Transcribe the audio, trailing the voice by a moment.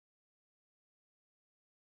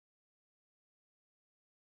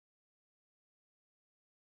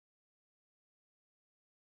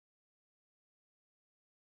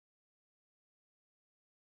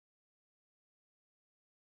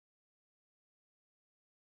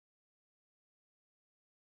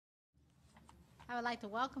I would like to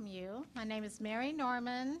welcome you. My name is Mary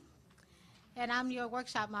Norman, and I'm your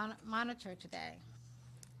workshop monitor today.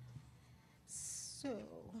 So,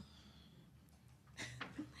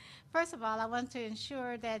 first of all, I want to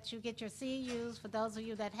ensure that you get your CEUs for those of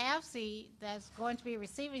you that have that's going to be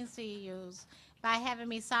receiving CEUs by having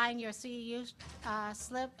me sign your CEU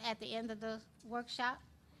slip at the end of the workshop,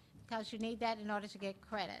 because you need that in order to get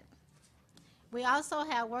credit. We also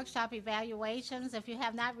have workshop evaluations. If you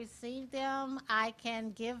have not received them, I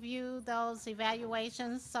can give you those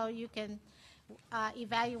evaluations so you can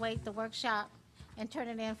evaluate the workshop and turn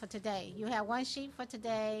it in for today. You have one sheet for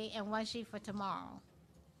today and one sheet for tomorrow.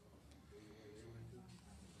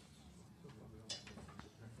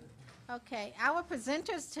 Okay, our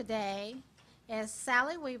presenters today is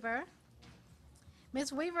Sally Wever.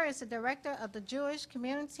 Ms. Wever is the director of the Jewish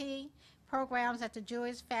Community Programs at the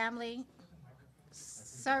Jewish Family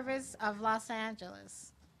Service of Los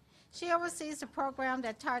Angeles. She oversees the program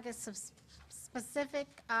that targets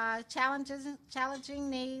specific challenging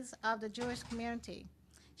needs of the Jewish community.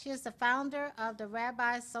 She is the founder of the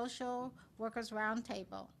Rabbi Social Workers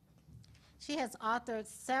Roundtable. She has authored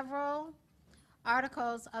several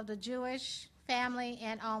articles of the Jewish family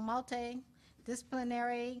and on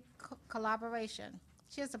multidisciplinary collaboration.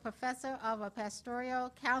 She is a professor of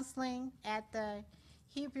pastoral counseling at the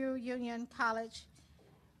Hebrew Union College.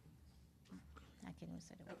 I can't even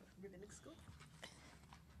say the word. Rabbinic school?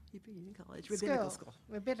 Hebrew Union College, Rabbinical school.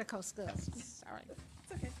 Rabbinical school, sorry.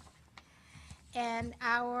 It's okay. And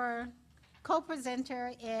our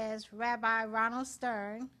co-presenter is Rabbi Ronald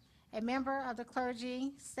Stern, a member of the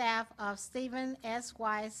clergy staff of Stephen S.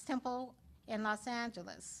 Wise Temple in Los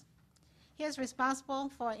Angeles. He is responsible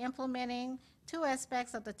for implementing two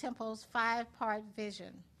aspects of the temple's five-part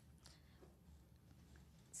vision: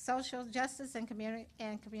 social justice and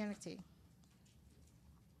community,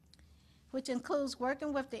 which includes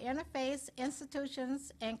working with the interfaith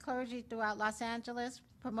institutions and clergy throughout Los Angeles,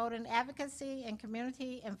 promoting advocacy and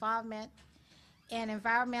community involvement in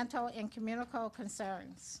environmental and communal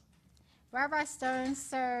concerns. Rabbi Stern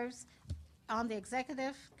serves on the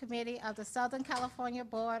executive committee of the Southern California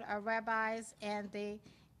Board of Rabbis and the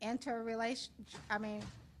Interreligious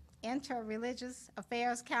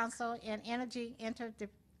Affairs Council and Energy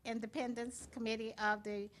Independence Committee of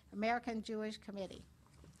the American Jewish Committee.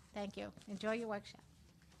 Thank you. Enjoy your workshop.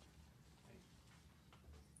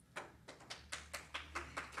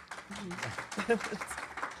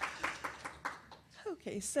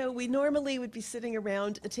 Okay, so we normally would be sitting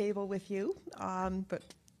around a table with you, but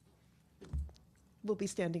we'll be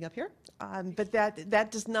standing up here. But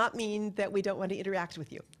that does not mean that we don't want to interact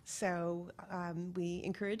with you. So we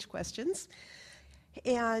encourage questions.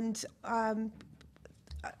 And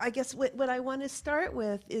I guess what I want to start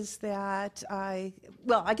with is that I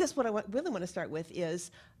guess what I really want to start with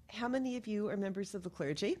is, how many of you are members of the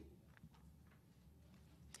clergy?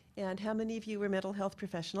 And how many of you are mental health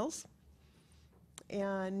professionals?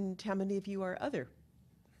 And how many of you are other?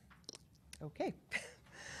 Okay.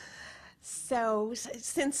 So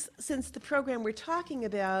since the program we're talking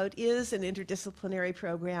about is an interdisciplinary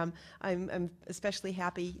program, I'm especially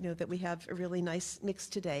happy, that we have a really nice mix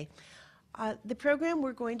today. The program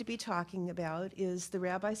we're going to be talking about is the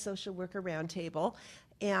Rabbi Social Worker Roundtable,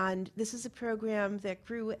 and this is a program that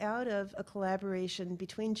grew out of a collaboration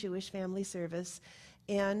between Jewish Family Service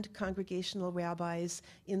and congregational rabbis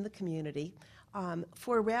in the community.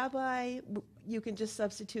 For rabbi, you can just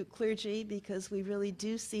substitute clergy, because we really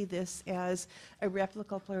do see this as a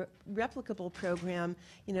replicable program,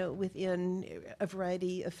 within a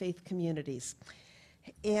variety of faith communities.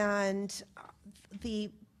 And the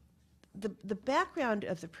background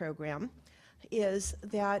of the program is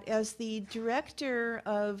that, as the director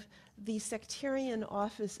of the Sectarian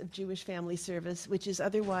Office of Jewish Family Service, which is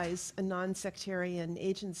otherwise a non-sectarian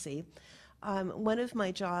agency, one of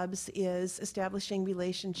my jobs is establishing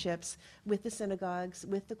relationships with the synagogues,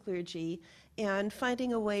 with the clergy, and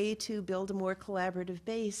finding a way to build a more collaborative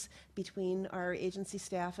base between our agency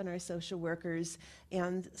staff and our social workers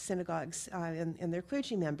and synagogues and their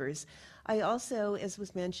clergy members. I also, as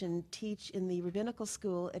was mentioned, teach in the rabbinical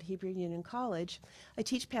school at Hebrew Union College. I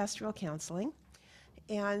teach pastoral counseling.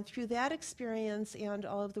 And through that experience and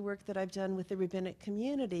all of the work that I've done with the rabbinic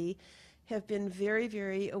community, have been very,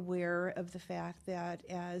 very aware of the fact that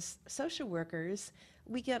as social workers,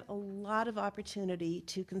 we get a lot of opportunity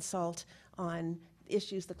to consult on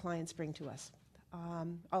issues the clients bring to us.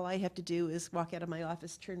 All I have to do is walk out of my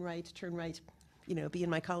office, turn right, be in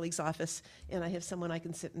my colleague's office, and I have someone I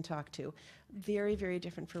can sit and talk to. Very, very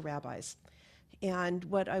different for rabbis. And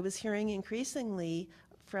what I was hearing increasingly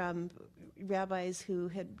from rabbis who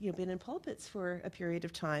had been in pulpits for a period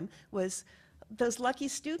of time was those lucky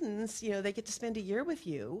students, they get to spend a year with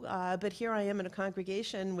you, but here I am in a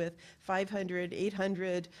congregation with 500,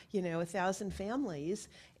 800, 1,000 families,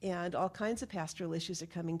 and all kinds of pastoral issues are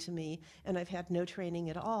coming to me, and I've had no training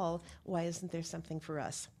at all. Why isn't there something for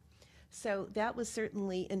us? So that was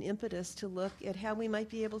certainly an impetus to look at how we might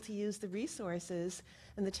be able to use the resources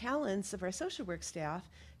and the talents of our social work staff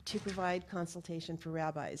to provide consultation for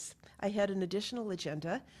rabbis. I had an additional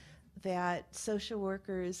agenda that social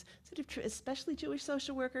workers, especially Jewish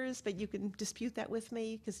social workers, but you can dispute that with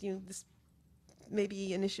me because this may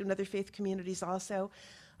be an issue in other faith communities also,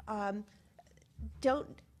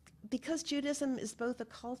 because Judaism is both a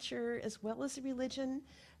culture as well as a religion,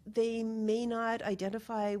 they may not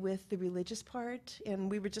identify with the religious part. And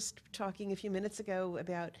we were just talking a few minutes ago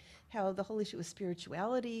about how the whole issue of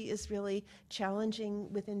spirituality is really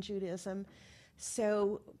challenging within Judaism.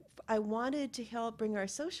 So I wanted to help bring our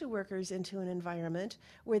social workers into an environment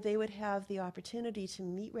where they would have the opportunity to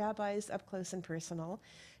meet rabbis up close and personal,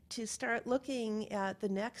 to start looking at the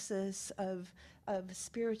nexus of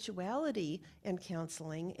spirituality and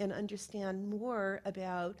counseling and understand more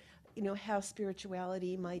about how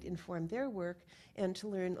spirituality might inform their work, and to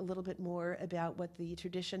learn a little bit more about what the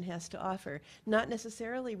tradition has to offer. Not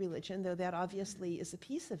necessarily religion, though that obviously is a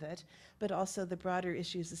piece of it, but also the broader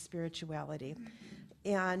issues of spirituality.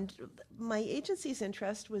 And my agency's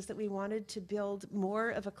interest was that we wanted to build more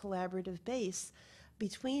of a collaborative base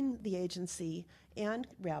between the agency and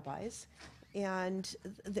rabbis. And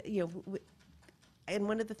and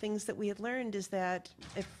one of the things that we had learned is that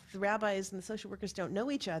if the rabbis and the social workers don't know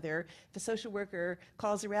each other, if a social worker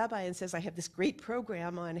calls a rabbi and says, I have this great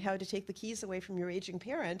program on how to take the keys away from your aging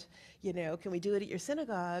parent, can we do it at your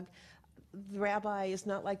synagogue? The rabbi is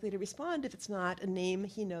not likely to respond if it's not a name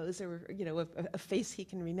he knows or a face he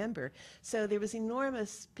can remember. So there was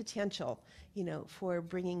enormous potential for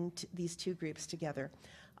bringing these two groups together.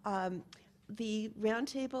 The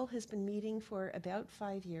roundtable has been meeting for about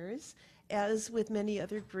 5 years. As with many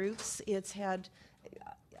other groups, it's had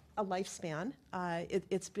a lifespan.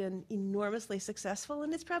 It's been enormously successful,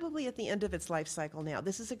 and it's probably at the end of its life cycle now.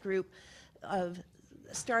 This is a group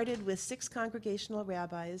started with 6 congregational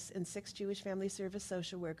rabbis and 6 Jewish family service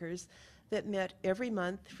social workers that met every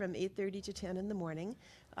month from 8:30 to 10 in the morning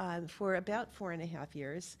for about 4.5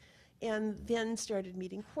 years, and then started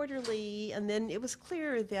meeting quarterly. And then it was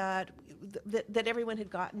clear that everyone had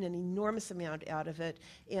gotten an enormous amount out of it,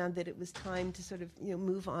 and that it was time to sort of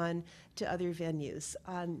move on to other venues.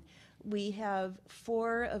 We have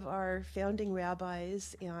 4 of our founding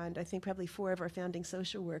rabbis, and I think probably 4 of our founding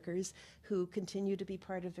social workers who continue to be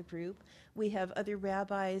part of the group. We have other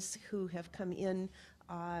rabbis who have come in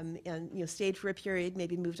and stayed for a period,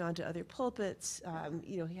 maybe moved on to other pulpits,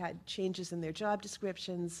 had changes in their job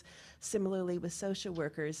descriptions, similarly with social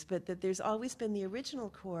workers, but that there's always been the original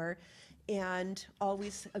core and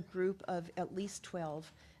always a group of at least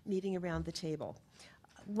 12 meeting around the table.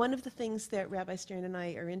 One of the things that Rabbi Stern and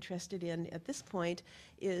I are interested in at this point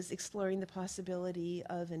is exploring the possibility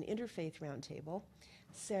of an interfaith roundtable.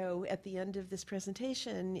 So at the end of this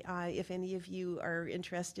presentation, if any of you are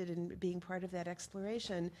interested in being part of that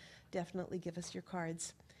exploration, definitely give us your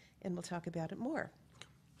cards, and we'll talk about it more.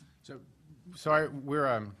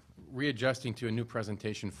 We're readjusting to a new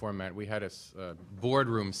presentation format. We had a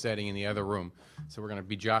boardroom setting in the other room, so we're going to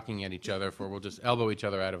be jockeying at each other, we'll just elbow each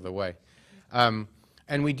other out of the way.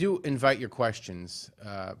 And we do invite your questions.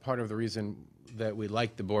 Part of the reason that we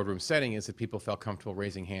liked the boardroom setting is that people felt comfortable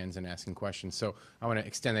raising hands and asking questions. So I want to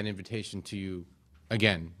extend that invitation to you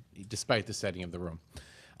again, despite the setting of the room.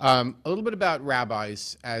 A little bit about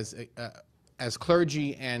rabbis as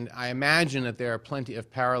clergy, and I imagine that there are plenty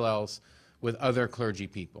of parallels with other clergy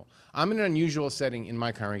people. I'm in an unusual setting in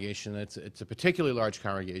my congregation. It's a particularly large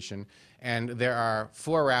congregation, and there are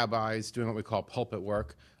 4 rabbis doing what we call pulpit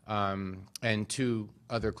work, and 2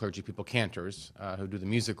 other clergy people, cantors, who do the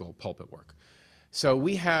musical pulpit work. So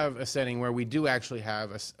we have a setting where we do actually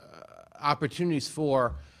have opportunities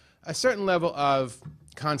for a certain level of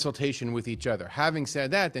consultation with each other. Having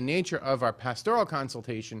said that, the nature of our pastoral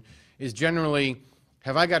consultation is generally,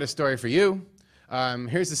 have I got a story for you?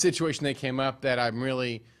 Here's the situation that came up that I'm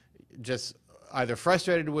really just either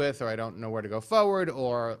frustrated with, or I don't know where to go forward,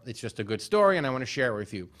 or it's just a good story and I want to share it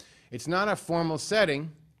with you. It's not a formal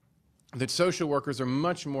setting that social workers are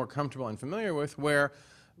much more comfortable and familiar with, where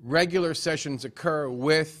regular sessions occur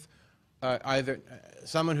with either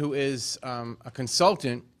someone who is a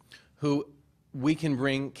consultant who we can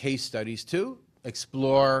bring case studies to,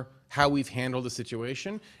 explore how we've handled the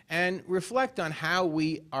situation, and reflect on how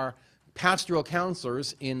we are pastoral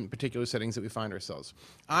counselors in particular settings that we find ourselves.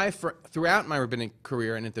 Throughout my rabbinic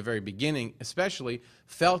career, and at the very beginning especially,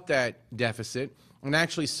 felt that deficit and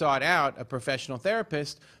actually sought out a professional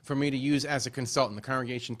therapist for me to use as a consultant. The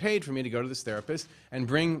congregation paid for me to go to this therapist and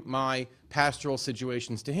bring my pastoral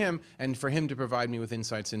situations to him, and for him to provide me with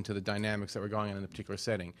insights into the dynamics that were going on in the particular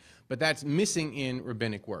setting. But that's missing in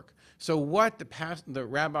rabbinic work. So what the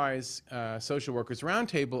Rabbis Social Workers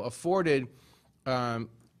Roundtable afforded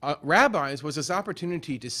rabbis was this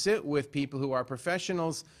opportunity to sit with people who are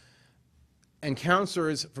professionals and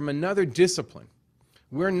counselors from another discipline.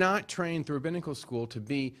 We're not trained through rabbinical school to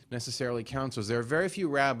be necessarily counselors. There are very few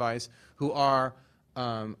rabbis who are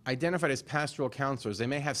identified as pastoral counselors. They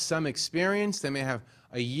may have some experience. They may have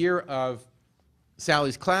a year of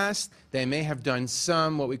Sally's class. They may have done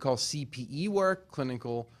some what we call CPE work,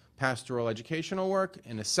 clinical pastoral educational work,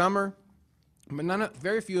 in the summer. But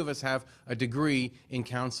very few of us have a degree in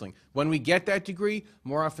counseling. When we get that degree,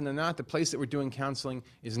 more often than not, the place that we're doing counseling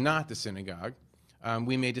is not the synagogue.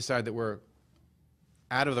 We may decide that we're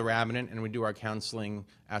out of the rabbinate and we do our counseling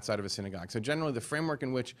outside of a synagogue. So generally the framework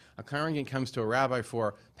in which a congregant comes to a rabbi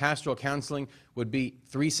for pastoral counseling would be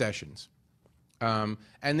 3 sessions. And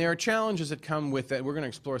there are challenges that come with that. We're going to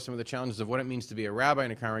explore some of the challenges of what it means to be a rabbi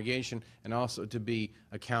in a congregation and also to be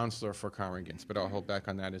a counselor for congregants. But I'll hold back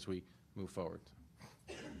on that as we move forward.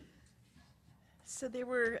 So there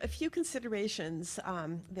were a few considerations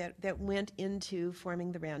that went into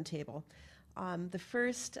forming the roundtable. The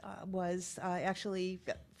first was actually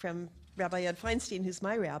from Rabbi Ed Feinstein, who's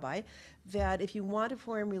my rabbi, that if you want to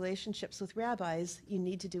form relationships with rabbis, you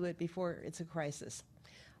need to do it before it's a crisis.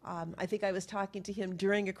 I think I was talking to him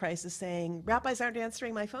during a crisis saying, rabbis aren't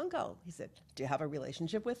answering my phone call. He said, do you have a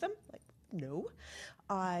relationship with them? Like, no.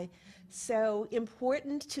 So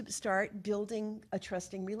important to start building a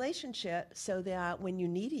trusting relationship so that when you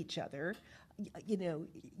need each other,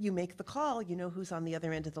 you make the call, you know who's on the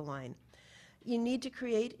other end of the line. You need to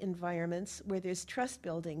create environments where there's trust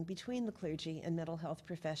building between the clergy and mental health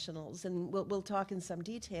professionals, and we'll talk in some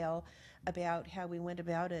detail about how we went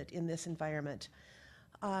about it in this environment.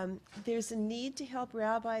 There's a need to help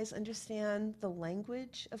rabbis understand the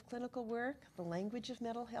language of clinical work, the language of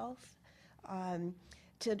mental health,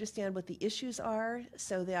 to understand what the issues are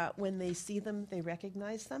so that when they see them, they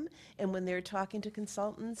recognize them, and when they're talking to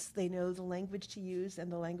consultants, they know the language to use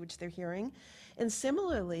and the language they're hearing. And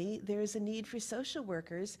similarly, there's a need for social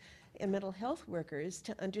workers and mental health workers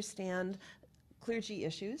to understand clergy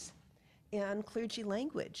issues and clergy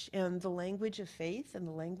language, and the language of faith and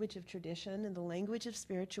the language of tradition and the language of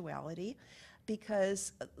spirituality,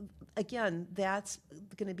 because, again, that's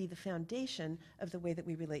going to be the foundation of the way that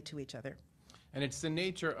we relate to each other. And it's the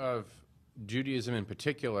nature of Judaism in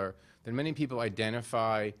particular that many people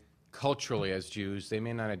identify culturally as Jews. They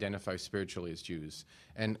may not identify spiritually as Jews.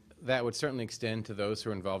 And that would certainly extend to those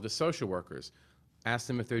who are involved as social workers. Ask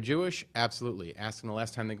them if they're Jewish? Absolutely. Ask them the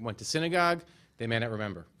last time they went to synagogue? They may not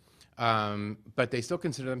remember. But they still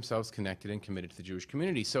consider themselves connected and committed to the Jewish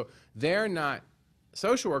community. So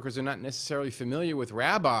social workers are not necessarily familiar with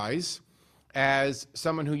rabbis as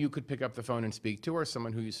someone who you could pick up the phone and speak to, or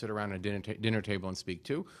someone who you sit around at a dinner table and speak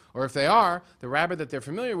to. Or if they are, the rabbi that they're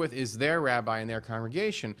familiar with is their rabbi in their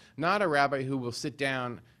congregation, not a rabbi who will sit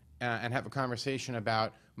down and have a conversation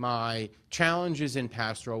about my challenges in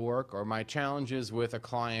pastoral work or my challenges with a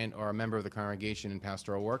client or a member of the congregation in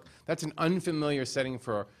pastoral work. That's an unfamiliar setting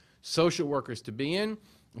for social workers to be in.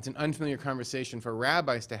 It's an unfamiliar conversation for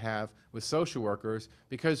rabbis to have with social workers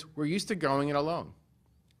because we're used to going it alone.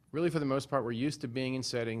 Really, for the most part, we're used to being in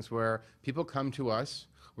settings where people come to us.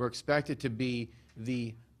 We're expected to be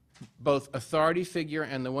the both authority figure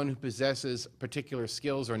and the one who possesses particular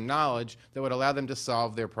skills or knowledge that would allow them to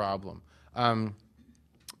solve their problem.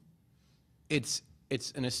 It's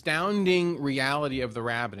an astounding reality of the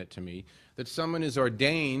rabbinate to me that someone is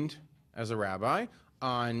ordained as a rabbi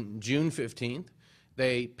on June 15th.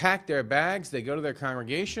 They pack their bags, they go to their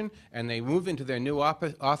congregation, and they move into their new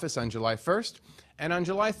office on July 1st. And on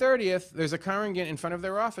July 30th, there's a congregant in front of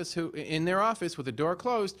their office, in their office with the door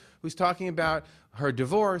closed, who's talking about her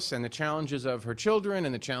divorce and the challenges of her children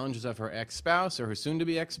and the challenges of her ex-spouse or her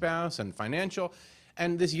soon-to-be ex-spouse and financial.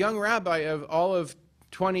 And this young rabbi of all of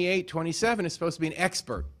 28, 27 is supposed to be an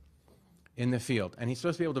expert in the field. And he's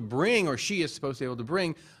supposed to be able to bring, or she is supposed to be able to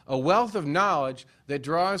bring, a wealth of knowledge that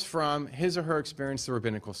draws from his or her experience through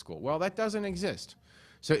rabbinical school. Well, that doesn't exist.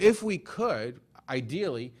 So if we could,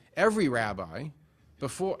 ideally, every rabbi,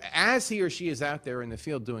 as he or she is out there in the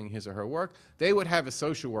field doing his or her work, they would have a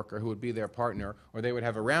social worker who would be their partner, or they would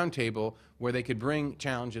have a round table where they could bring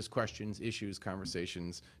challenges, questions, issues,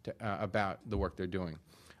 conversations about the work they're doing.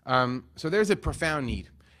 So there's a profound need.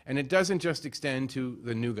 And it doesn't just extend to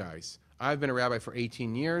the new guys. I've been a rabbi for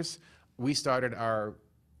 18 years. We started our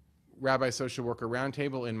Rabbi Social Worker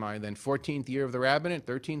Roundtable in my then 14th year of the rabbinate,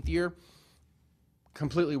 13th year.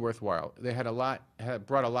 Completely worthwhile. They had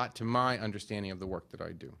brought a lot to my understanding of the work that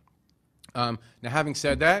I do. Now, having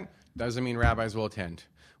said that, doesn't mean rabbis will attend.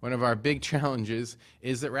 One of our big challenges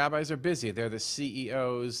is that rabbis are busy. They're the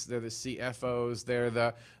CEOs, they're the CFOs, they're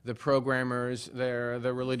the programmers, they're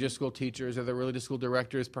the religious school teachers, or the religious school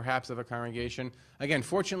directors, perhaps, of a congregation. Again,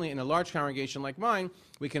 fortunately, in a large congregation like mine,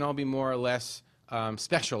 we can all be more or less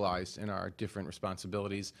specialized in our different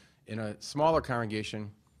responsibilities. In a smaller congregation,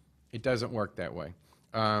 it doesn't work that way.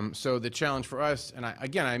 So the challenge for us, and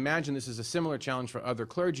I imagine this is a similar challenge for other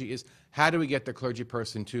clergy, is how do we get the clergy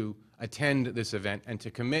person to attend this event and to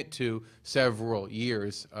commit to several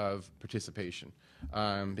years of participation?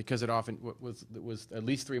 Because it often was at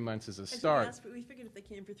least 3 months as a start. We figured if they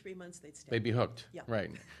came for 3 months, they'd stay. They'd be hooked, Yeah.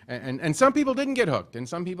 right? And some people didn't get hooked, and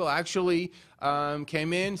some people actually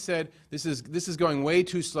came in, said, "This is going way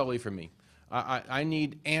too slowly for me. I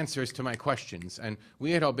need answers to my questions." And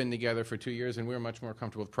we had all been together for 2 years, and we were much more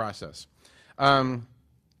comfortable with process.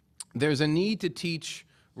 There's a need to teach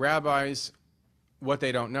rabbis what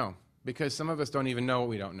they don't know, because some of us don't even know what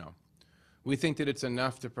we don't know. We think that it's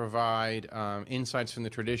enough to provide insights from the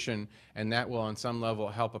tradition, and that will on some level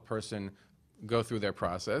help a person go through their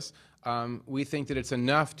process. We think that it's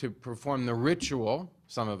enough to perform the ritual,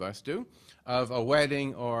 some of us do, of a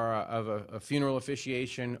wedding or of a funeral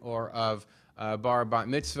officiation or of bar bat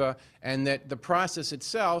mitzvah, and that the process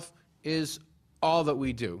itself is all that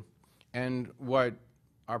we do. And what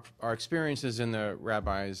our experiences in the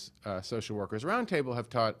Rabbis Social Workers Roundtable have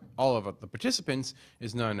taught all of the participants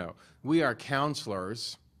is no. We are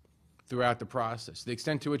counselors throughout the process. The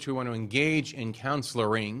extent to which we want to engage in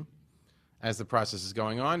counseling as the process is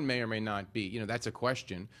going on may or may not be. That's a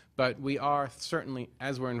question. But we are certainly,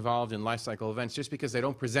 as we're involved in life cycle events, just because they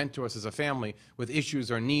don't present to us as a family with issues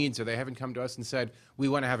or needs, or they haven't come to us and said, we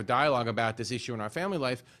want to have a dialogue about this issue in our family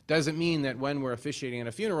life, doesn't mean that when we're officiating at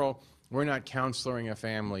a funeral, we're not counseling a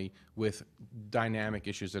family with dynamic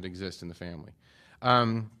issues that exist in the family.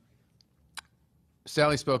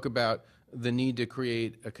 Sally spoke about the need to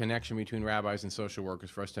create a connection between rabbis and social workers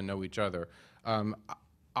for us to know each other.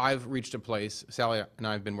 I've reached a place, Sally and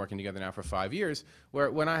I have been working together now for 5 years, where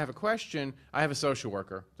when I have a question, I have a social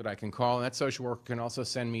worker that I can call, and that social worker can also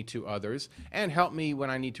send me to others and help me when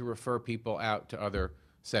I need to refer people out to other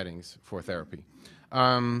settings for therapy.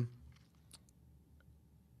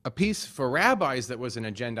 A piece for rabbis that was an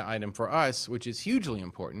agenda item for us, which is hugely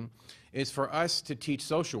important, is for us to teach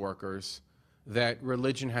social workers that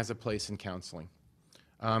religion has a place in counseling,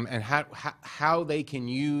 and how they can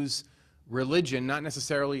use religion, not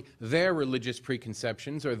necessarily their religious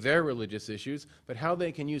preconceptions or their religious issues, but how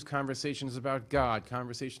they can use conversations about God,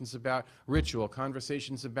 conversations about ritual,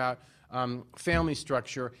 conversations about family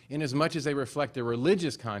structure, in as much as they reflect a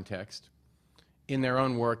religious context in their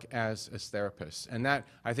own work as therapists. And that,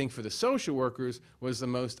 I think, for the social workers was the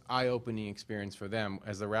most eye-opening experience for them.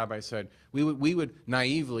 As the rabbi said, we would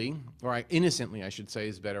naively, or innocently, I should say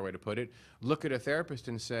is a better way to put it, look at a therapist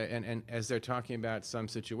and say, and as they're talking about some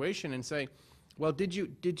situation, and say, well, did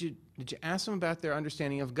you ask them about their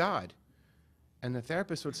understanding of God? And the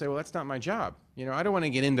therapist would say, well, that's not my job. I don't want to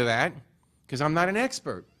get into that because I'm not an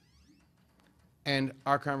expert. And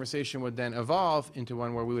our conversation would then evolve into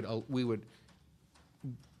one where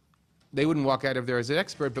they wouldn't walk out of there as an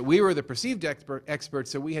expert, but we were the perceived expert,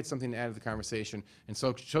 so we had something to add to the conversation. And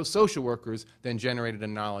so social workers then generated a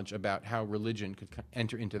knowledge about how religion could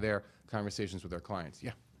enter into their conversations with their clients.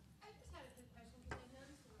 Yeah? I just had a quick question, because I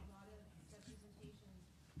noticed in a lot of representations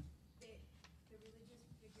that the religious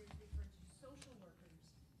figures refer to social workers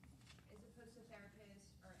as opposed to therapists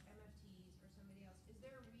or MFTs or somebody else. Is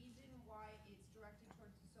there a reason why it's directed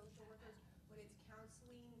towards the social workers when it's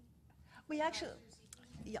counseling? We actually,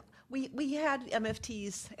 yeah, we had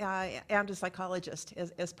MFTs and a psychologist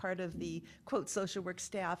as part of the, quote, social work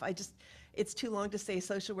staff. It's too long to say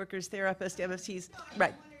social workers, therapists, MFTs. No, I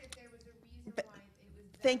Right. just wondered if there was a reason But why it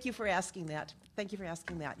was that. Thank you for asking that. Thank you for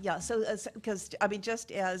asking that. Yeah, so, because,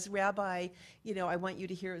 just as rabbi, I want you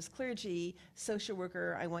to hear as clergy, social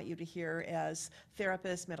worker, I want you to hear as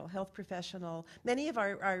therapist, mental health professional. Many of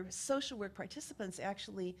our social work participants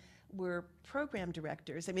actually were program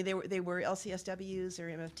directors. I mean, they were LCSWs or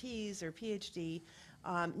MFTs or PhD,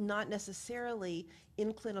 not necessarily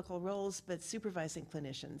in clinical roles, but supervising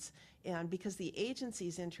clinicians. And because the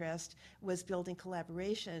agency's interest was building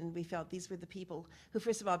collaboration, we felt these were the people who,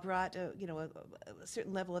 first of all, brought a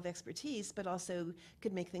certain level of expertise, but also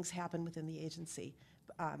could make things happen within the agency.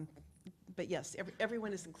 But yes,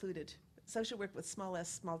 everyone is included. Social work with small s,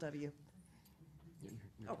 small w.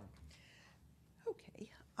 Oh. Okay.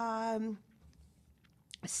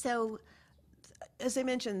 So, as I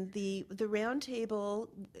mentioned, the roundtable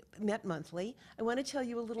met monthly. I want to tell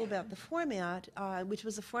you a little about the format, which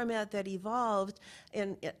was a format that evolved,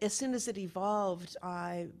 and as soon as it evolved,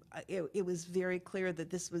 it was very clear that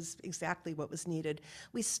this was exactly what was needed.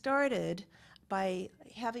 We started by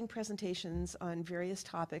having presentations on various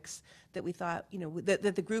topics that we thought,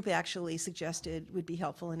 that the group actually suggested would be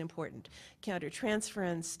helpful and important.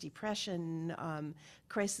 Countertransference, depression,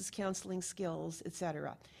 crisis counseling skills, et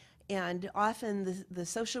cetera. And often the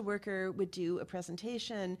social worker would do a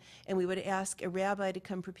presentation, and we would ask a rabbi to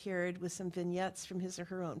come prepared with some vignettes from his or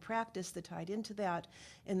her own practice that tied into that,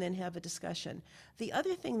 and then have a discussion. The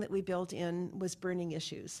other thing that we built in was burning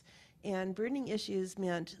issues. And burning issues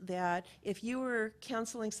meant that if you were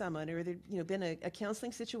counseling someone, or there been a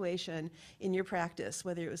counseling situation in your practice,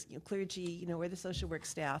 whether it was clergy, or the social work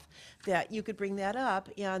staff, that you could bring that up,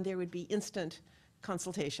 and there would be instant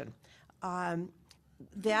consultation.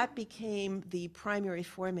 That became the primary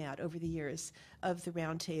format over the years of the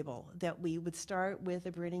roundtable, that we would start with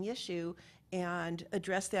a burning issue and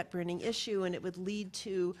address that burning issue, and it would lead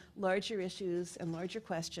to larger issues and larger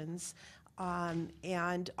questions.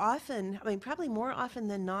 And often, probably more often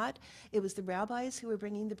than not, it was the rabbis who were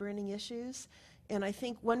bringing the burning issues. And I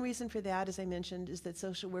think one reason for that, as I mentioned, is that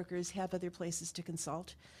social workers have other places to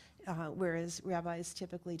consult, whereas rabbis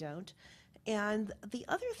typically don't. And the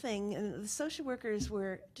other thing, and the social workers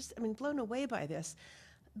were just, blown away by this,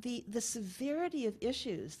 the severity of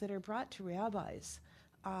issues that are brought to rabbis,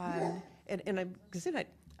 and I'm considering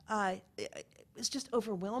it's just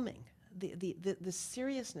overwhelming. The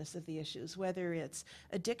seriousness of the issues, whether it's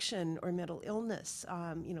addiction or mental illness,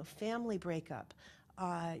 family breakup,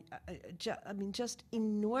 just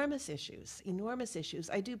enormous issues.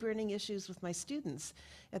 I do burning issues with my students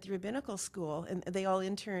at the rabbinical school, and they all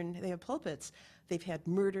intern, they have pulpits. They've had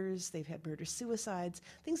murders, they've had murder-suicides,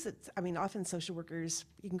 things that, often social workers,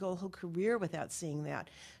 you can go a whole career without seeing that.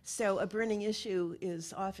 So a burning issue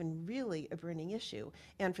is often really a burning issue.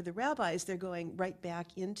 And for the rabbis, they're going right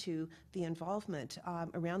back into the involvement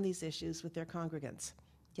around these issues with their congregants.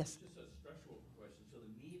 Yes? Just a structural question. So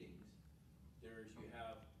the meetings, we're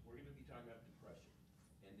going to be talking about depression,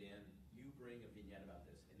 and then you bring a vignette about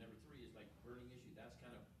this. And number 3 is like burning issue. That's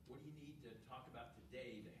kind of, what do you need to talk about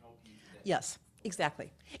today to help you today? Yes.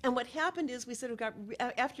 Exactly. And what happened is we sort of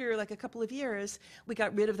after like a couple of years, we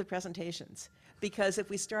got rid of the presentations. Because if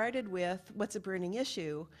we started with what's a burning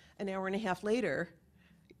issue, an hour and a half later,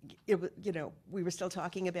 we were still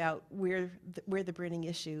talking about where the burning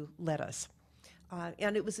issue led us.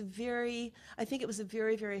 And it was I think it was a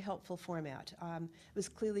very, very helpful format. It was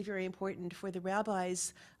clearly very important for the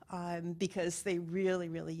rabbis because they really,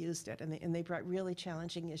 really used it, and they brought really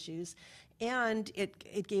challenging issues. And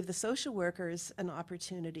it gave the social workers an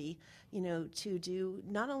opportunity, to do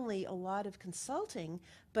not only a lot of consulting,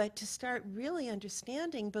 but to start really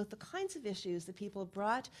understanding both the kinds of issues that people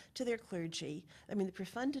brought to their clergy, the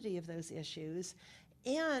profundity of those issues,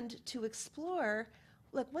 and to explore,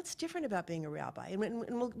 look, what's different about being a rabbi? And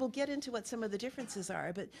we'll get into what some of the differences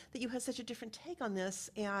are, but that you have such a different take on this,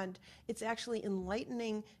 and it's actually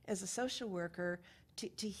enlightening as a social worker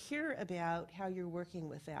to hear about how you're working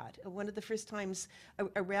with that. One of the first times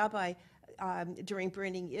a rabbi during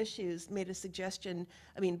burning issues made a suggestion,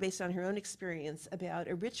 based on her own experience, about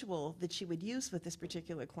a ritual that she would use with this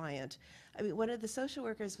particular client. One of the social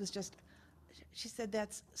workers was just, she said,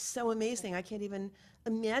 that's so amazing. I can't even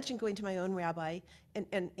imagine going to my own rabbi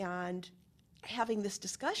and having this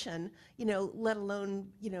discussion, let alone,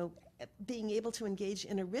 being able to engage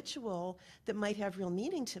in a ritual that might have real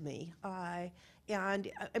meaning to me.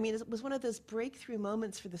 It was one of those breakthrough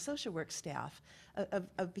moments for the social work staff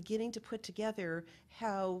of beginning to put together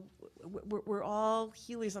how we're all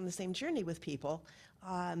healers on the same journey with people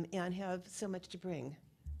and have so much to bring.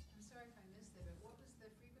 I'm sorry if I missed it, but what was the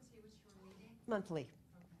frequency at which you were meeting? Monthly.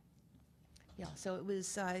 Okay. Yeah, so it was,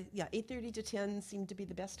 8:30 to 10 seemed to be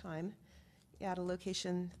the best time at a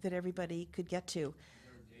location that everybody could get to. Never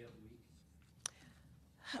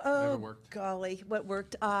Oh, worked. golly, what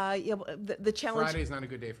worked? The challenge. Friday's not a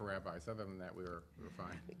good day for rabbis. Other than that, we were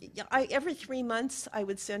fine. Yeah, every 3 months, I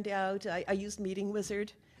would send out, I used Meeting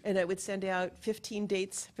Wizard, and I would send out 15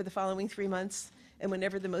 dates for the following 3 months, and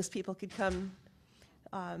whenever the most people could come,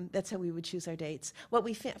 that's how we would choose our dates.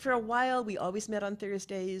 For a while, we always met on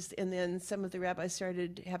Thursdays, and then some of the rabbis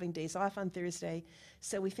started having days off on Thursday,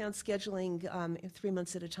 so we found scheduling 3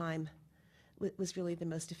 months at a time was really the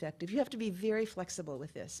most effective. You have to be very flexible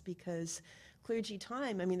with this because clergy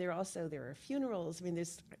time, I mean, there are funerals. I mean,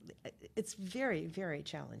 it's very, very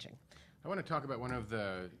challenging. I want to talk about one of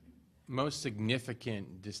the most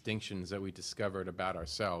significant distinctions that we discovered about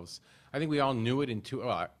ourselves. I think we all knew it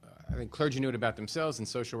I think clergy knew it about themselves and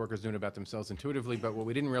social workers knew it about themselves intuitively, but what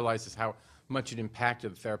we didn't realize is how much it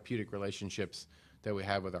impacted the therapeutic relationships that we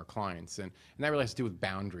have with our clients. And that really has to do with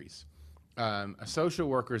boundaries. A social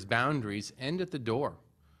worker's boundaries end at the door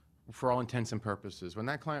for all intents and purposes. When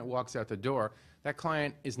that client walks out the door, that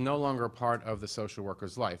client is no longer a part of the social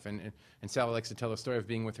worker's life. And Sally likes to tell the story of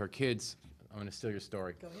being with her kids. I'm going to steal your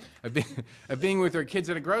story. Go ahead. Of being with her kids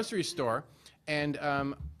at a grocery store, and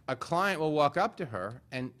a client will walk up to her,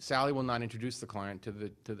 and Sally will not introduce the client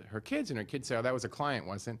to her kids, and her kids say, "Oh, that was a client,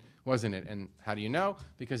 wasn't it?" And how do you know?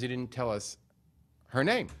 Because he didn't tell us her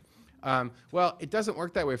name. Well, it doesn't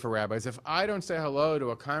work that way for rabbis. If I don't say hello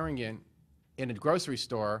to a congregant in a grocery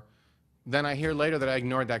store, then I hear later that I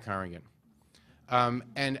ignored that congregant.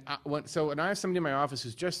 So when I have somebody in my office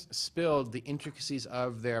who's just spilled the intricacies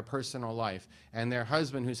of their personal life, and their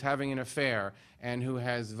husband who's having an affair, and who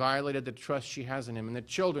has violated the trust she has in him, and the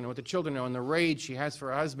children, and what the children know, and the rage she has for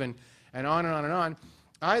her husband, and on and on and on,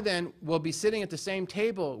 I then will be sitting at the same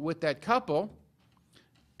table with that couple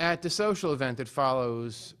at the social event that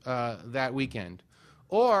follows that weekend.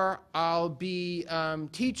 Or I'll be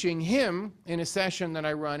teaching him in a session that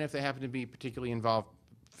I run if they happen to be particularly involved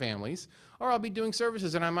families. Or I'll be doing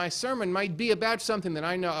services, and my sermon might be about something that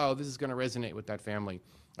I know, oh, this is going to resonate with that family.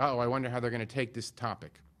 Oh, I wonder how they're going to take this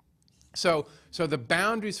topic. So the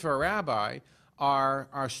boundaries for a rabbi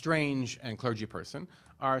are strange, and clergy person,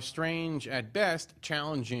 are strange at best,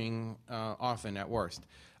 challenging often at worst.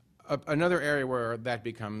 Another area where that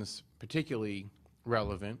becomes particularly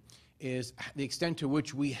relevant is the extent to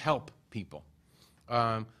which we help people.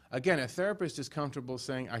 Again, a therapist is comfortable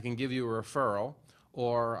saying, I can give you a referral,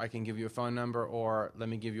 or I can give you a phone number, or let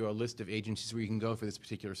me give you a list of agencies where you can go for this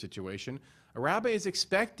particular situation. A rabbi is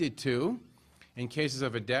expected to, in cases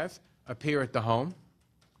of a death, appear at the home.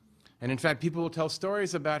 And in fact, people will tell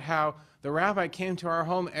stories about how the rabbi came to our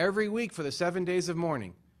home every week for the 7 days of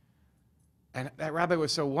mourning. And that rabbi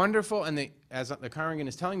was so wonderful, and as the congregant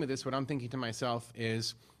is telling me this, what I'm thinking to myself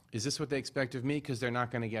is this what they expect of me? Because they're not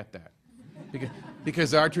going to get that.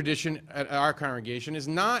 Because our tradition at our congregation is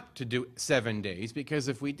not to do 7 days, because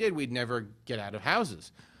if we did, we'd never get out of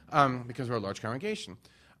houses, because we're a large congregation.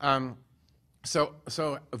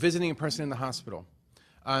 So visiting a person in the hospital,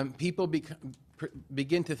 people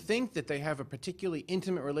begin to think that they have a particularly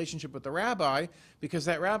intimate relationship with the rabbi because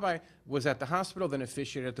that rabbi was at the hospital, then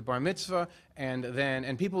officiated at the bar mitzvah,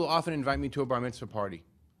 and people will often invite me to a bar mitzvah party.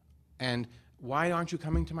 And why aren't you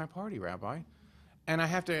coming to my party, Rabbi? And I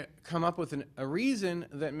have to come up with a reason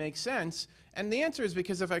that makes sense. And the answer is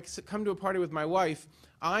because if I come to a party with my wife,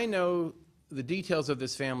 I know the details of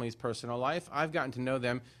this family's personal life. I've gotten to know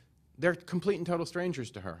them. They're complete and total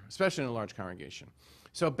strangers to her, especially in a large congregation.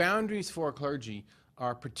 So boundaries for clergy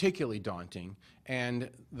are particularly daunting.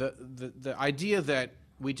 And the idea that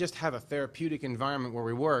we just have a therapeutic environment where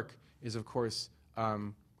we work is, of course,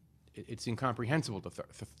 it's incomprehensible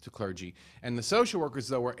to clergy. And the social workers,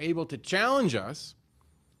 though, were able to challenge us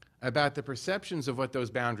about the perceptions of what those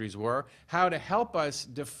boundaries were, how to help us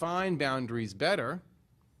define boundaries better,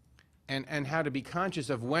 and how to be conscious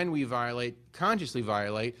of when we consciously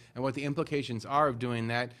violate, and what the implications are of doing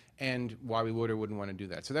that, and why we would or wouldn't want to do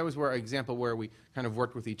that. So that was an example where we kind of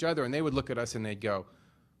worked with each other, and they would look at us and they'd go,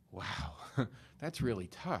 wow, that's really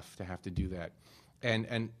tough to have to do that.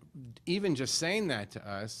 And even just saying that to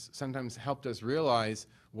us sometimes helped us realize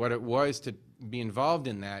what it was to be involved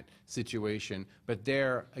in that situation, but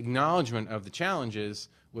their acknowledgement of the challenges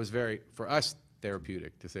was very, for us,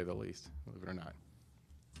 therapeutic, to say the least, believe it or not.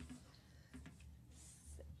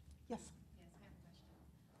 Yes. Yes, I have a question.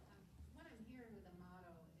 What I'm hearing with the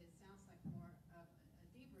motto, it sounds like more of a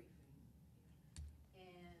debriefing.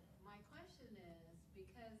 And my question is,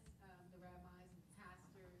 because the rabbis and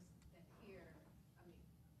pastors that hear,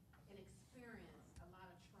 and experience a lot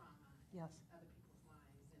of trauma Yes. in other people's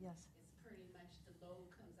lives, and Yes. it's pretty much the load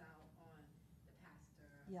comes out on the pastor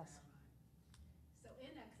or Yes. rabbi. So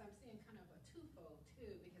in that, because I'm seeing kind of a twofold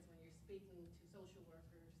too, because when you're speaking to social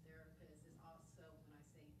workers, therapists, is also when I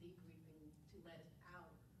say debriefing to let it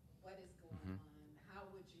out, what is going on, how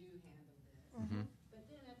would you handle this? Mm-hmm. But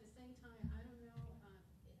then at the same time, I don't know,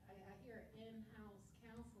 I hear in-house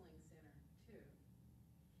counseling center too.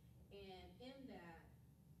 And in that,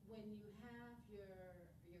 when you have your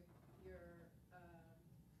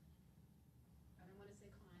I don't want to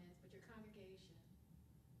say clients, but your congregation,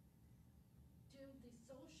 do the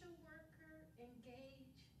social worker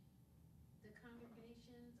engage the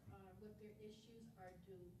congregations, or what their issues, or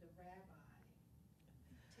do the rabbi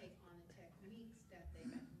take on the techniques that they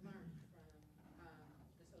have learned from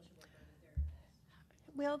the social worker and the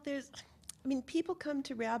therapist? Well, people come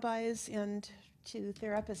to rabbis and to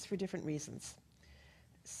therapists for different reasons.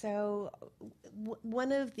 So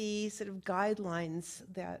one of the sort of guidelines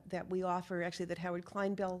that we offer, actually that Howard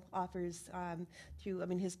Kleinbell offers through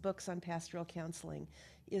his books on pastoral counseling,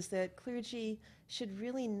 is that clergy should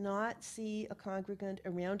really not see a congregant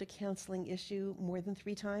around a counseling issue more than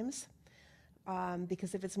 3 times.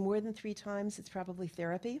 Because if it's more than 3 times, it's probably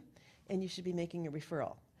therapy, and you should be making a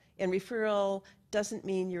referral. And referral doesn't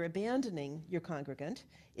mean you're abandoning your congregant.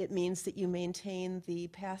 It means that you maintain the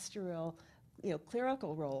pastoral,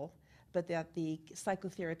 clerical role, but that the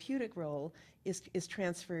psychotherapeutic role is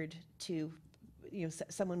transferred to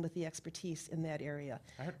someone with the expertise in that area.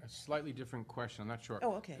 I had a slightly different question. I'm not sure.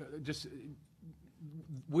 Oh, okay.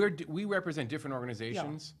 We represent different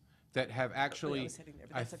organizations that have actually. I was heading there,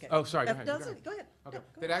 but that's okay. Oh, sorry. Go ahead. No, Go ahead. go ahead. Okay. No,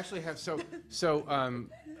 go That ahead. actually have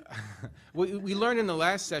we learned in the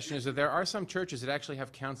last session is that there are some churches that actually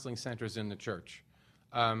have counseling centers in the church.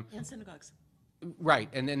 And synagogues. Right,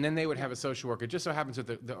 and then they would have a social worker. It just so happens that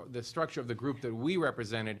the structure of the group that we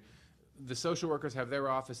represented, the social workers have their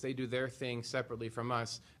office, they do their thing separately from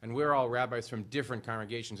us, and we're all rabbis from different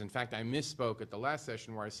congregations. In fact, I misspoke at the last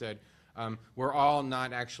session where I said we're all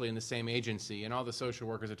not actually in the same agency, and all the social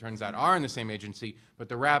workers, it turns out, are in the same agency, but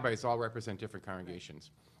the rabbis all represent different congregations.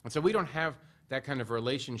 And so we don't have that kind of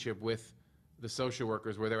relationship with the social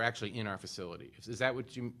workers where they're actually in our facility. Is that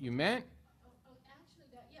what you meant? Actually,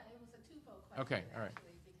 it was a twofold question. Okay, all right.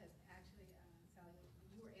 Actually, because actually, Sally,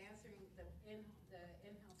 you were answering the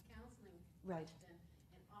in-house counseling Right. question,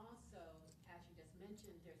 and also, as you just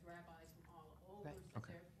mentioned, there's rabbis from all over, Right. so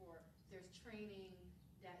Okay. therefore, there's training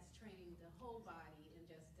that's training the whole body in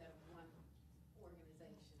just one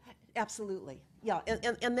organization. Absolutely, yeah,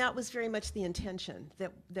 and that was very much the intention,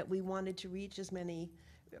 that we wanted to reach as many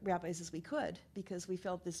rabbis as we could, because we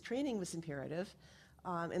felt this training was imperative,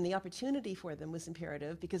 and the opportunity for them was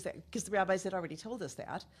imperative, because the rabbis had already told us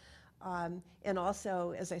that. And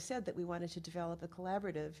also, as I said, that we wanted to develop a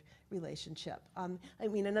collaborative relationship.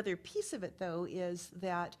 Another piece of it, though, is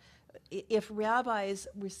that if rabbis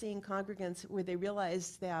were seeing congregants where they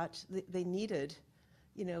realized that they needed,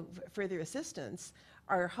 further assistance,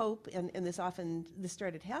 our hope, and this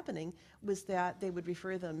started happening, was that they would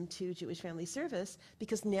refer them to Jewish Family Service,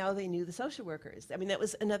 because now they knew the social workers. That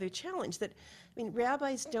was another challenge,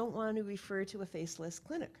 rabbis don't want to refer to a faceless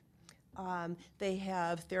clinic. They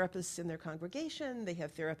have therapists in their congregation, they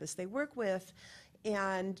have therapists they work with,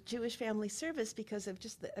 and Jewish Family Service, because of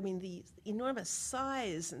just the enormous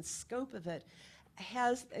size and scope of it,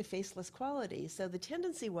 has a faceless quality. So the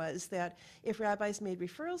tendency was that if rabbis made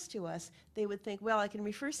referrals to us, they would think, well, I can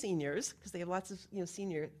refer seniors, because they have lots of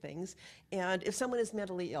senior things, and if someone is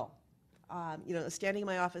mentally ill, standing in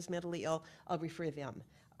my office mentally ill, I'll refer them.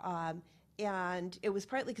 And it was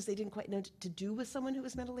partly because they didn't quite know what to do with someone who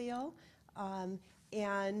was mentally ill,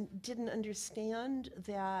 and didn't understand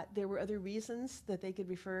that there were other reasons that they could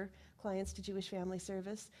refer clients to Jewish Family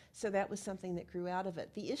Service. So that was something that grew out of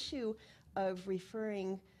it. The issue of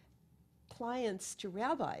referring clients to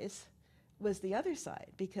rabbis was the other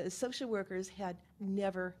side, because social workers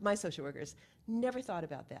my social workers never thought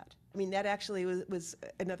about that. That actually was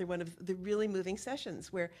another one of the really moving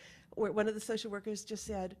sessions where one of the social workers just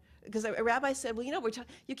said, because a rabbi said, well,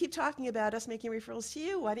 you keep talking about us making referrals to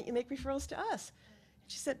you, why don't you make referrals to us?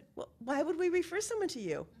 She said, well, why would we refer someone to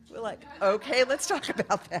you? We're like, okay, let's talk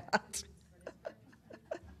about that.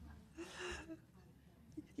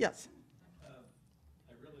 Yes.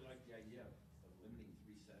 I really like the idea of limiting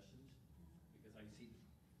 3 sessions, because I see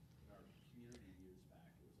in our community years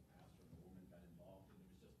back, it was a pastor and a woman got involved, and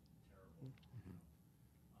it was just terrible.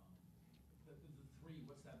 The 3,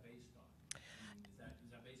 what's that based on?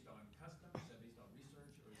 Is that based on custom? Is that based on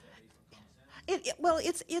research, or is that based on common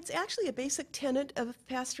sense? It's actually a basic tenet of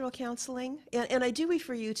pastoral counseling, and I do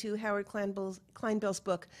refer you to Howard Kleinbell's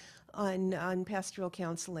book on pastoral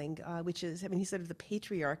counseling, which is, he's sort of the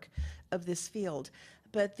patriarch of this field.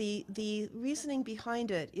 But the reasoning behind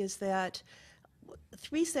it is that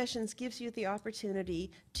 3 sessions gives you the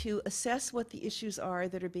opportunity to assess what the issues are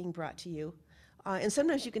that are being brought to you. And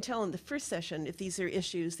sometimes you can tell in the first session if these are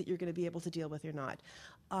issues that you're going to be able to deal with or not.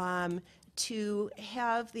 To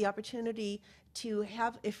have the opportunity to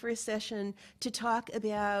have a first session to talk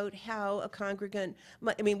about how a congregant,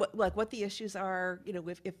 what the issues are,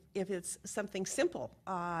 if it's something simple.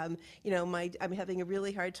 I'm having a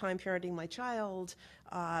really hard time parenting my child,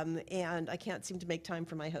 and I can't seem to make time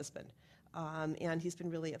for my husband. and he's been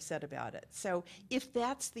really upset about it. So if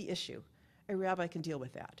that's the issue, a rabbi can deal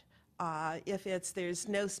with that. If it's there's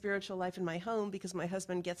no spiritual life in my home because my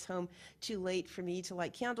husband gets home too late for me to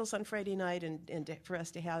light candles on Friday night and for us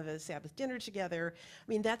to have a Sabbath dinner together, I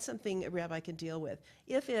mean, that's something a rabbi can deal with.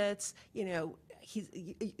 If it's,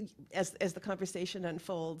 as the conversation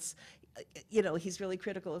unfolds, he's really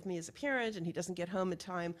critical of me as a parent, and he doesn't get home in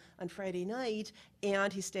time on Friday night,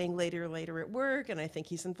 and he's staying later at work, and I think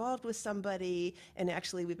he's involved with somebody, and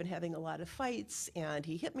actually we've been having a lot of fights, and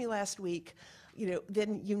he hit me last week,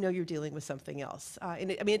 then you're dealing with something else.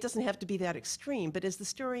 It doesn't have to be that extreme, but as the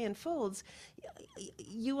story unfolds,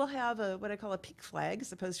 you will have what I call a pink flag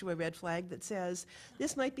as opposed to a red flag that says,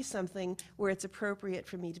 this might be something where it's appropriate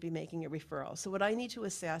for me to be making a referral. So what I need to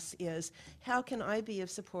assess is, how can I be of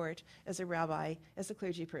support as a rabbi, as a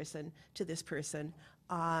clergy person, to this person?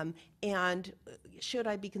 And should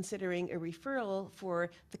I be considering a referral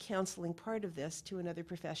for the counseling part of this to another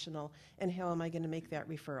professional, and how am I going to make that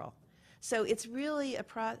referral? So it's really a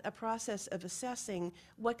process of assessing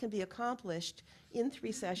what can be accomplished in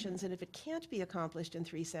 3 sessions, and if it can't be accomplished in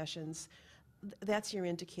 3 sessions, that's your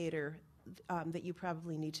indicator that you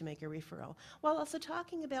probably need to make a referral. While also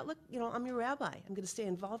talking about, look, I'm your rabbi. I'm going to stay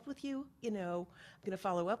involved with you. I'm going to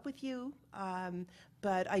follow up with you,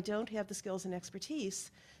 but I don't have the skills and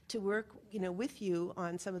expertise to work, with you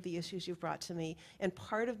on some of the issues you've brought to me. And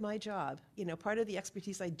part of my job, part of the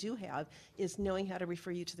expertise I do have is knowing how to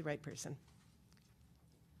refer you to the right person.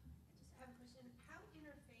 I just have a question. How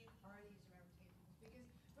interfaith are these roundtables?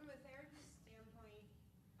 Because from a therapist standpoint,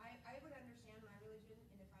 I would understand my religion,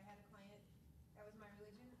 and if I had a client that was my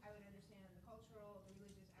religion, I would understand the cultural, the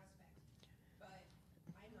religious aspect. But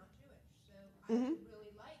I'm not Jewish, so I would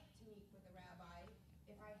really like to meet with a rabbi.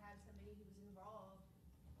 If I had somebody who was involved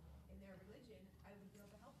in their religion, I would be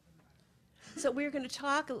able to help them better. So we're going to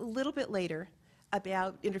talk a little bit later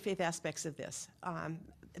about interfaith aspects of this,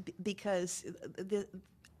 because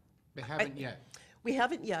They haven't yet. we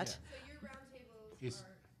haven't yet. So your roundtables Is- are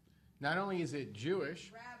Not only is it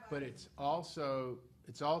Jewish, but it's also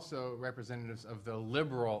representatives of the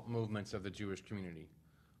liberal movements of the Jewish community,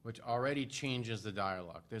 which already changes the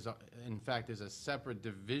dialogue. In fact, there's a separate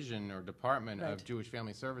division or department Right. of Jewish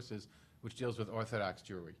Family Services which deals with Orthodox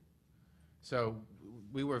Jewry. So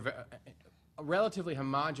we were a relatively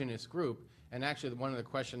homogeneous group, and actually one of the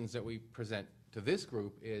questions that we present to this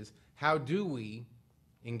group is, how do we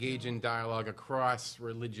engage in dialogue across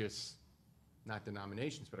religious, not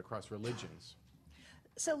denominations, but across religions?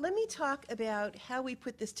 So let me talk about how we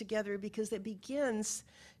put this together, because it begins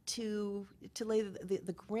to lay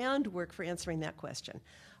the groundwork for answering that question.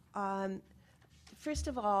 First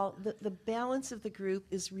of all, the balance of the group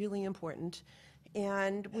is really important,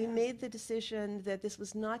 and we made the decision that this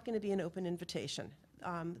was not going to be an open invitation,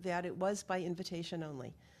 that it was by invitation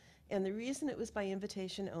only. And the reason it was by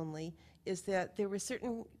invitation only is that there were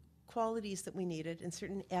certain qualities that we needed and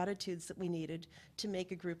certain attitudes that we needed to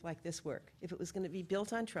make a group like this work. If it was going to be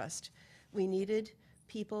built on trust, we needed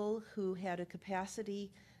people who had a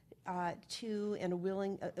capacity and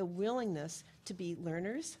a willingness to be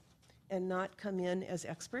learners and not come in as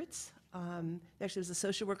experts. Actually, there was a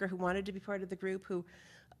social worker who wanted to be part of the group who,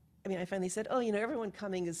 I finally said, everyone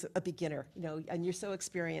coming is a beginner, and you're so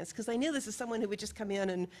experienced, because I knew this is someone who would just come in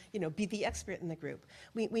and, be the expert in the group.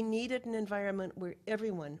 We needed an environment where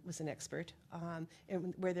everyone was an expert,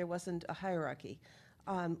 and where there wasn't a hierarchy.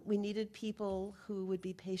 We needed people who would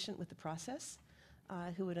be patient with the process,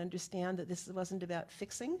 who would understand that this wasn't about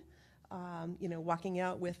fixing, walking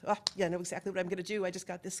out with, I know exactly what I'm going to do, I just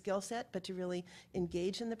got this skill set, but to really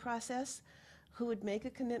engage in the process, who would make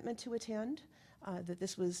a commitment to attend, that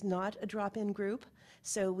this was not a drop-in group.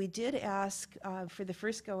 So we did ask for the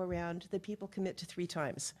first go-around that people commit to 3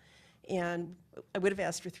 times. And I would have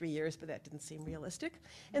asked for 3 years, but that didn't seem realistic.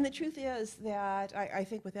 And the truth is that I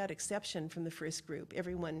think without exception from the first group,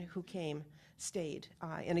 everyone who came stayed.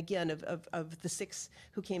 And again, of the 6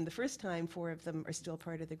 who came the first time, 4 of them are still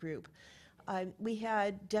part of the group. We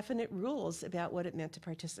had definite rules about what it meant to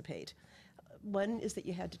participate. One is that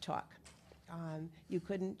you had to talk. You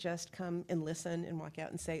couldn't just come and listen and walk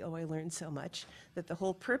out and say, I learned so much. That the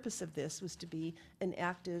whole purpose of this was to be an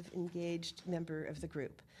active, engaged member of the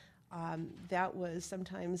group. That was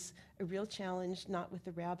sometimes a real challenge, not with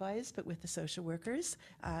the rabbis, but with the social workers.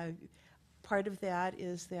 Part of that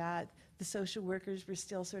is that the social workers were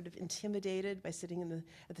still sort of intimidated by sitting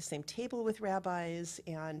at the same table with rabbis,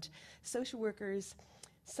 and social workers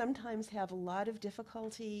sometimes have a lot of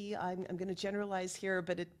difficulty. I'm going to generalize here,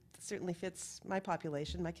 but it certainly fits my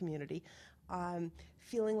population, my community,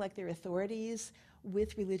 feeling like they're authorities,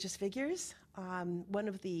 with religious figures. One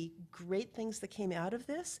of the great things that came out of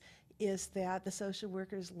this is that the social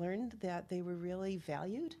workers learned that they were really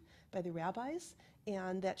valued by the rabbis,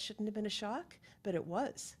 and that shouldn't have been a shock, but it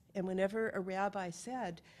was. And whenever a rabbi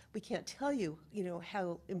said, we can't tell you,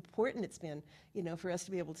 how important it's been, for us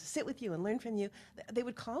to be able to sit with you and learn from you, they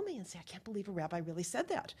would call me and say, I can't believe a rabbi really said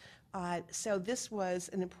that. So this was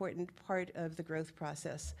an important part of the growth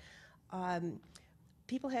process.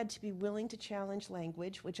 People had to be willing to challenge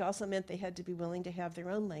language, which also meant they had to be willing to have their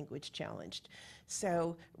own language challenged.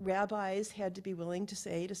 So rabbis had to be willing to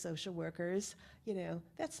say to social workers,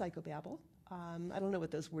 that's psychobabble. I don't know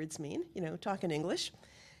what those words mean, talk in English.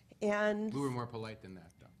 And We were more polite than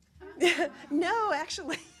that, though. no,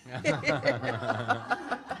 actually. Not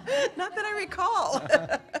that I recall.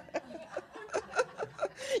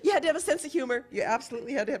 You had to have a sense of humor. You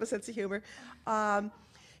absolutely had to have a sense of humor.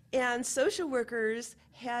 And social workers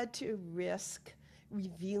had to risk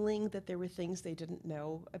revealing that there were things they didn't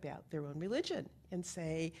know about their own religion and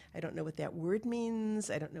say, I don't know what that word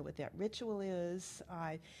means, I don't know what that ritual is.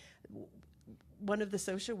 One of the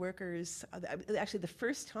social workers, actually the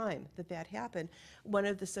first time that happened, one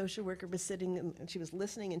of the social workers was sitting and she was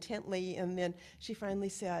listening intently, and then she finally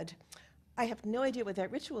said, I have no idea what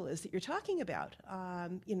that ritual is that you're talking about.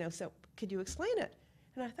 So could you explain it?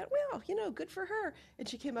 And I thought, well, good for her. And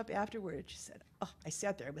she came up afterward. She said, oh, I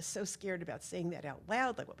sat there. I was so scared about saying that out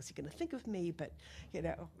loud. Like, what was he going to think of me? But,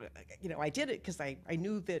 I did it because I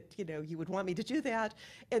knew that, you would want me to do that.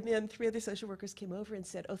 And then 3 other social workers came over and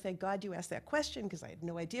said, oh, thank God you asked that question, because I had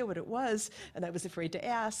no idea what it was, and I was afraid to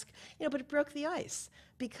ask. But it broke the ice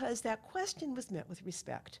because that question was met with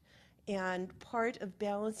respect. And part of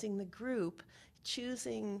balancing the group,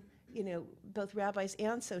 choosing both rabbis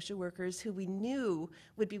and social workers who we knew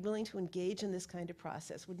would be willing to engage in this kind of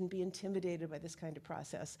process, wouldn't be intimidated by this kind of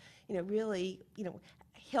process, really,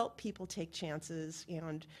 help people take chances.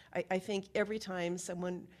 And I think every time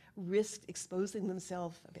someone risked exposing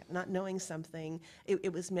themselves about not knowing something,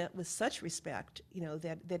 it was met with such respect,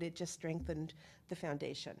 that it just strengthened the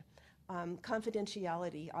foundation.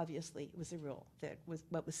 Confidentiality, obviously, was a rule. That was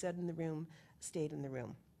what was said in the room stayed in the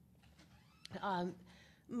room.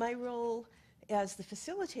 My role as the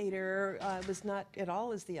facilitator was not at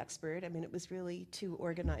all as the expert. I mean, it was really to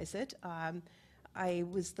organize it. I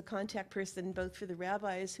was the contact person both for the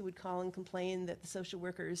rabbis who would call and complain that the social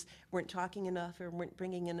workers weren't talking enough or weren't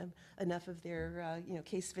bringing in enough of their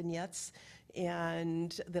case vignettes,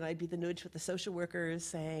 and then I'd be the nudge with the social workers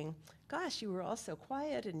saying, gosh, you were all so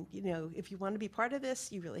quiet, and if you want to be part of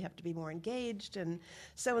this, you really have to be more engaged, and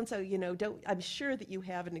so, I'm sure that you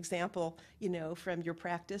have an example, from your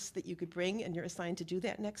practice that you could bring, and you're assigned to do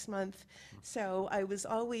that next month. So I was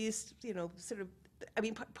always,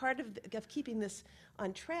 part of keeping this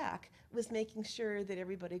on track was making sure that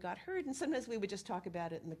everybody got heard, and sometimes we would just talk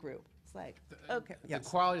about it in the group. It's like, okay, yes. The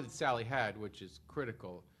quality that Sally had, which is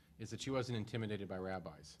critical, is that she wasn't intimidated by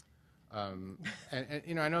rabbis.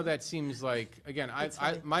 And I know that seems like, again,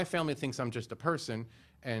 my family thinks I'm just a person,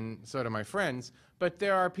 and so do my friends, but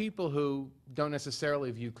there are people who don't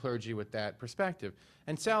necessarily view clergy with that perspective.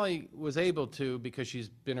 And Sally was able to, because she's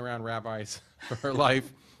been around rabbis for her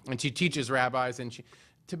life, and she teaches rabbis, and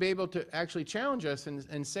to be able to actually challenge us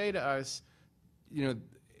and say to us,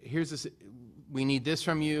 here's this, we need this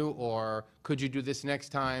from you, or could you do this next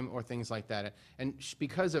time, or things like that. And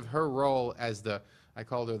because of her role as I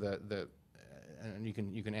called her and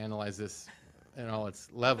you can analyze this in all its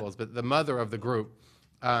levels, but the mother of the group.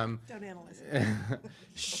 Don't analyze it.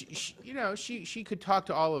 she could talk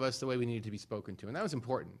to all of us the way we needed to be spoken to, and that was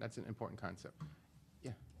important. That's an important concept.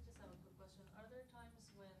 Yeah. I just have a quick question. Are there times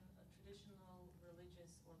when traditional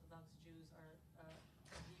religious Orthodox Jews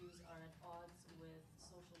views are at odds with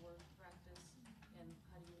social work practice, and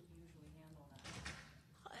how do you usually handle that?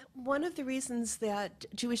 One of the reasons that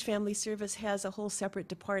Jewish Family Service has a whole separate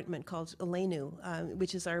department called Elenu,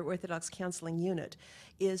 which is our Orthodox counseling unit,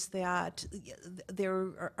 is that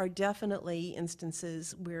there are definitely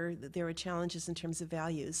instances where there are challenges in terms of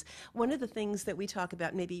values. One of the things that we talk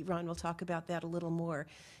about, maybe Ron will talk about that a little more,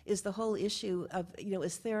 is the whole issue of,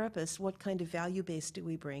 as therapists, what kind of value base do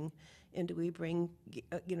we bring? And do we bring,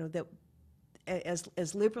 that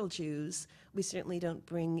as liberal Jews, we certainly don't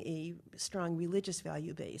bring a strong religious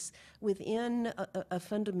value base. Within a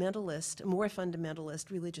more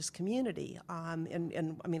fundamentalist religious community,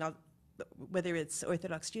 whether it's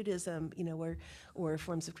Orthodox Judaism, or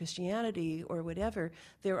forms of Christianity or whatever,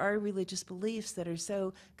 there are religious beliefs that are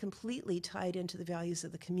so completely tied into the values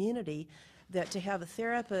of the community that to have a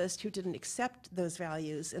therapist who didn't accept those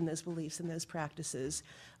values and those beliefs and those practices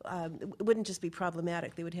wouldn't just be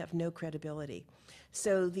problematic, they would have no credibility.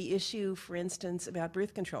 So the issue, for instance, about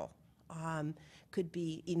birth control could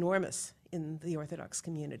be enormous in the Orthodox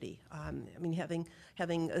community. I mean,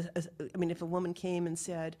 if a woman came and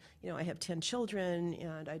said, I have 10 children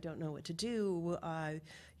and I don't know what to do, my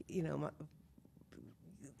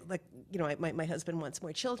husband wants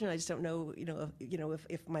more children. I just don't know,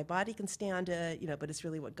 if my body can stand it, but it's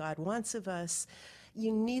really what God wants of us.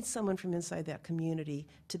 You need someone from inside that community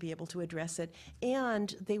to be able to address it.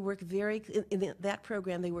 And they work in that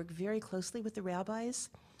program, they work very closely with the rabbis,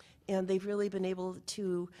 and they've really been able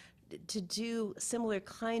to do similar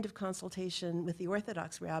kind of consultation with the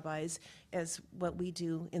Orthodox rabbis as what we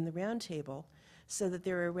do in the Round Table, so that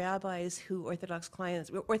there are rabbis who Orthodox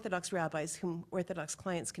rabbis whom Orthodox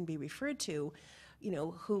clients can be referred to,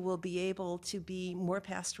 who will be able to be more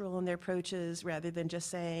pastoral in their approaches rather than just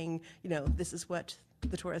saying, this is what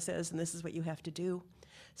the Torah says and this is what you have to do.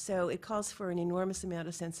 So it calls for an enormous amount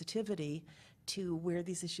of sensitivity to where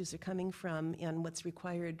these issues are coming from and what's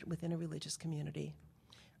required within a religious community.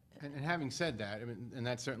 And having said that, and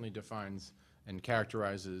that certainly defines and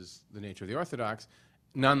characterizes the nature of the Orthodox,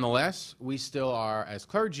 nonetheless, we still are, as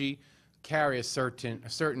clergy, carry a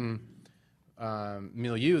certain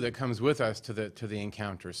milieu that comes with us to the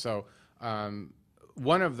encounter. So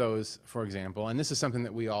one of those, for example, and this is something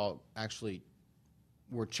that we all actually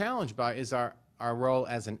were challenged by, is our role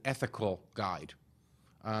as an ethical guide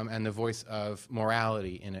and the voice of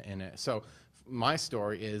morality So my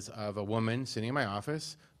story is of a woman sitting in my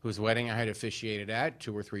office whose wedding I had officiated at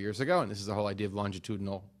 2 or 3 years ago, and this is the whole idea of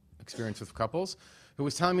longitudinal experience with couples, who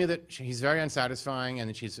was telling me that he's very unsatisfying and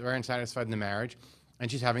that she's very unsatisfied in the marriage, and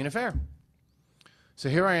she's having an affair. So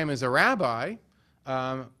here I am as a rabbi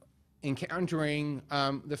encountering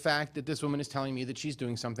the fact that this woman is telling me that she's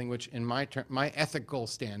doing something which, in my ethical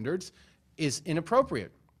standards, is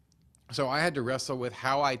inappropriate. So I had to wrestle with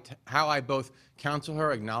how I both counsel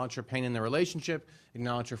her, acknowledge her pain in the relationship,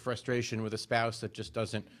 acknowledge her frustration with a spouse that just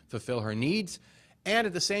doesn't fulfill her needs, and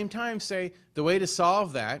at the same time say the way to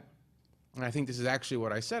solve that, and I think this is actually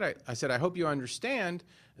what I said. I said, I hope you understand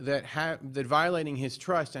that that violating his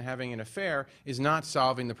trust and having an affair is not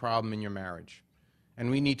solving the problem in your marriage. And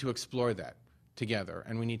we need to explore that together,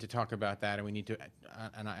 and we need to talk about that, and we need to,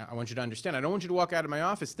 and I want you to understand, I don't want you to walk out of my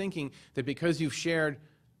office thinking that because you've shared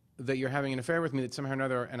that you're having an affair with me, that somehow or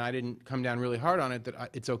another, and I didn't come down really hard on it, that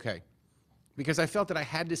it's okay. Because I felt that I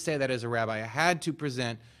had to say that as a rabbi. I had to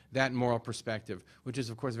present that moral perspective, which is,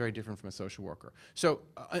 of course, very different from a social worker. So,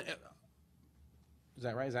 is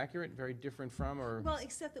that right? Is accurate? Very different from, or? Well,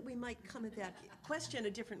 except that we might come at that question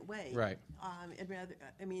a different way. Right. And rather,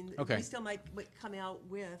 Okay. we still might come out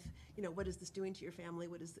with, what is this doing to your family?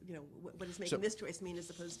 What is, what does making this choice mean as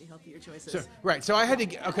opposed to healthier choices? So, right. So I had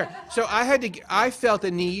to. Okay. So I felt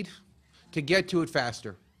the need to get to it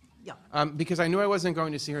faster. Yeah. Because I knew I wasn't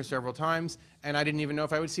going to see her several times, and I didn't even know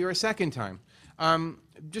if I would see her a second time.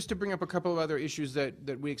 Just to bring up a couple of other issues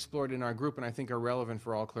that we explored in our group and I think are relevant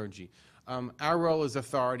for all clergy. Our role as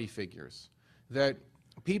authority figures, that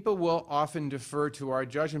people will often defer to our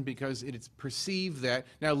judgment because it's perceived that,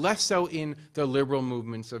 now less so in the liberal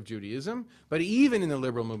movements of Judaism, but even in the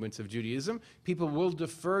liberal movements of Judaism, people will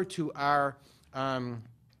defer to our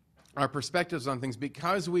perspectives on things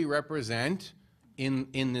because we represent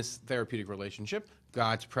in this therapeutic relationship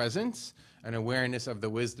God's presence, an awareness of the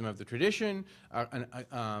wisdom of the tradition,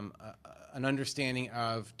 an understanding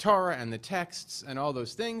of Torah and the texts and all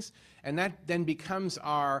those things, and that then becomes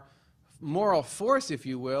our moral force, if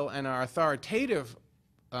you will, and our authoritative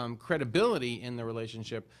credibility in the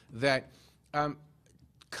relationship that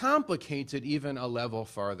complicates it even a level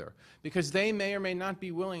farther, because they may or may not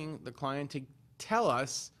be willing, the client, to tell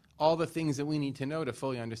us all the things that we need to know to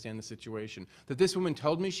fully understand the situation. That this woman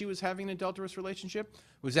told me she was having an adulterous relationship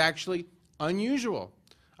was actually unusual.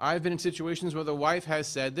 I've been in situations where the wife has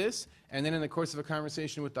said this, and then in the course of a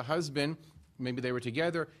conversation with the husband, maybe they were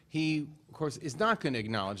together, he, of course, is not going to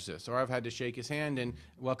acknowledge this. Or I've had to shake his hand and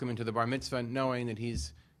welcome him to the bar mitzvah knowing that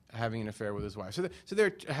he's having an affair with his wife. So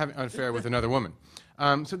they're having an affair with another woman.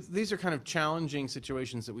 So these are kind of challenging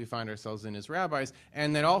situations that we find ourselves in as rabbis,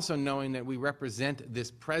 and then also knowing that we represent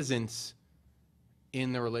this presence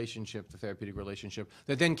in the relationship, the therapeutic relationship,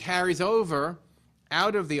 that then carries over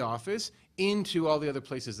out of the office into all the other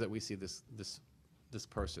places that we see this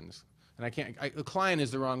person. And a client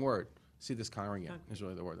is the wrong word. See this congregant is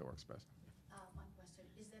really the word that works best. One question,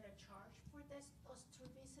 is there a charge for those 2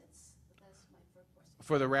 visits? That's my first question.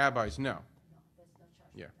 For the rabbis, no. No, there's no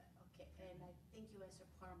charge Yeah. for that. Okay, and I think you answered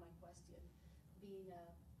part of my question. Being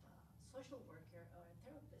a social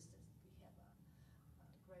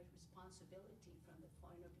responsibility from the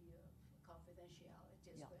point of view of confidentiality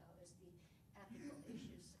as Yeah. well as the ethical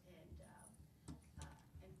issues and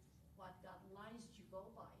what guidelines you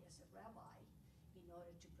go by as a rabbi in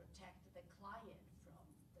order to protect the client from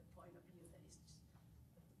the point of view that is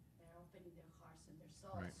they're opening their hearts and their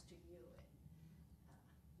souls Right. to you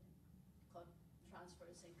and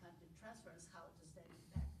transfers and content transfers. How does that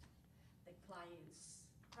impact the client's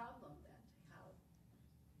problem? That how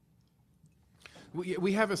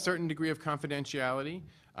We have a certain degree of confidentiality.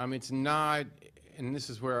 It's not, and this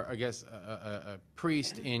is where I guess a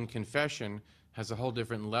priest in confession has a whole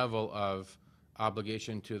different level of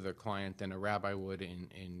obligation to the client than a rabbi would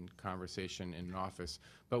in conversation in an office.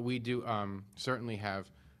 But we do certainly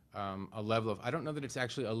have a level of, I don't know that it's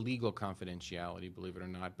actually a legal confidentiality, believe it or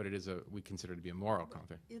not, but it is we consider it to be a moral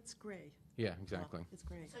confidentiality. It's gray. Yeah, exactly. It's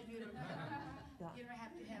gray. so you don't have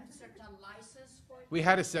to have certain license for it? We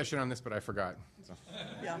had a session on this, but I forgot. So.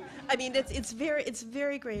 Yeah, I mean, it's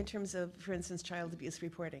very gray in terms of, for instance, child abuse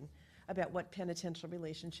reporting, about what penitential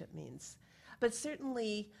relationship means. But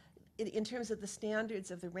certainly, in terms of the standards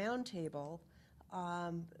of the roundtable,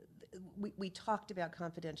 we talked about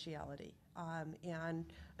confidentiality. And,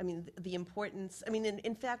 I mean, the importance, I mean,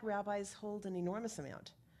 in fact, rabbis hold an enormous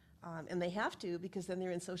amount. And they have to, because then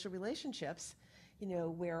they're in social relationships, you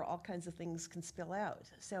know, where all kinds of things can spill out.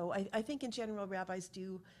 So I think in general, rabbis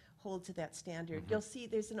do hold to that standard. You'll see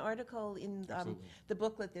there's an article in the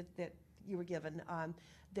booklet that you were given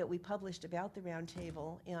that we published about the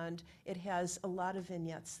roundtable, and it has a lot of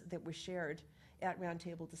vignettes that were shared at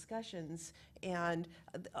roundtable discussions, and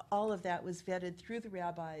all of that was vetted through the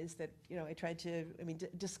rabbis that, you know, I tried to, I mean,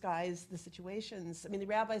 disguise the situations. I mean, the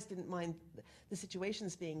rabbis didn't mind the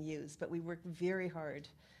situations being used, but we worked very hard,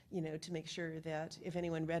 you know, to make sure that if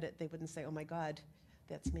anyone read it, they wouldn't say, oh my God,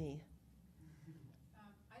 that's me.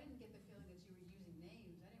 I didn't get the feeling that you were using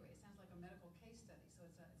names anyway. It sounds like a medical case study, so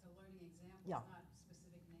it's a learning example. Yeah. It's not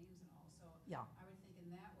specific names and all. So Yeah. I would think in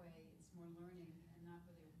that way, it's more learning and not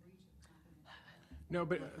really a breach of confidentiality. No,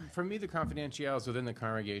 but for me, the confidentiality is within the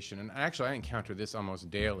congregation, and actually I encounter this almost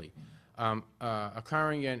daily. A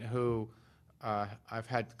congregant who I've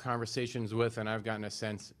had conversations with, and I've gotten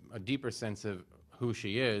a deeper sense of who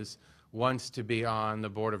she is, wants to be on the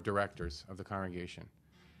board of directors of the congregation.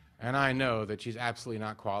 And I know that she's absolutely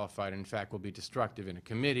not qualified, in fact will be destructive in a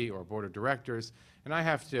committee or a board of directors, and I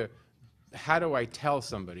have to, how do I tell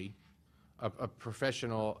somebody, a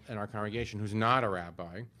professional in our congregation who's not a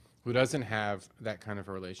rabbi, who doesn't have that kind of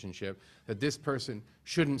a relationship, that this person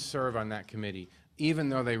shouldn't serve on that committee, even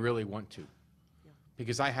though they really want to?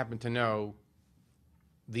 Because I happen to know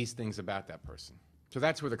these things about that person. So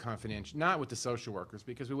that's where the confidential, not with the social workers,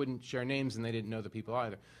 because we wouldn't share names and they didn't know the people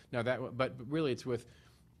either. No, but really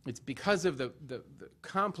it's because of the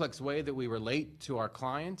complex way that we relate to our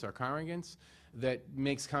clients, our congregants, that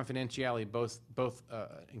makes confidentiality both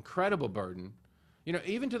incredible burden, you know,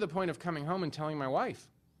 even to the point of coming home and telling my wife.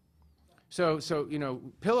 So you know,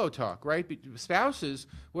 pillow talk, right? Spouses,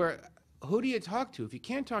 where who do you talk to? If you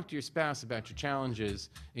can't talk to your spouse about your challenges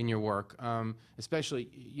in your work, especially,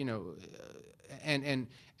 you know, and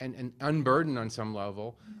unburdened on some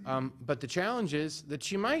level, but the challenge is that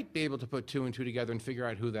she might be able to put two and two together and figure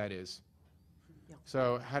out who that is. Yeah.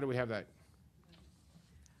 So how do we have that?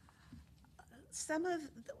 Some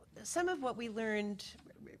of what we learned,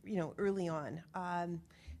 you know, early on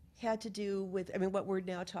had to do with, I mean, what we're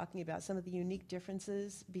now talking about, some of the unique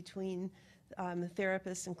differences between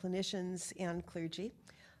therapists and clinicians and clergy.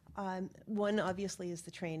 One, obviously, is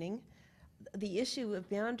the training. The issue of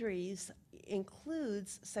boundaries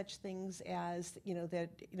includes such things as, you know, that,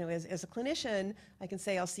 you know, as a clinician, I can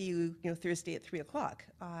say, I'll see you, you know, Thursday at 3 o'clock.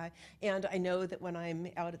 And I know that when I'm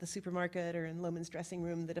out at the supermarket or in Loman's dressing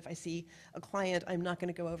room, that if I see a client, I'm not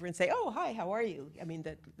going to go over and say, oh, hi, how are you? I mean,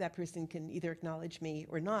 that person can either acknowledge me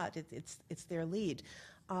or not. It's their lead.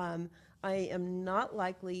 I am not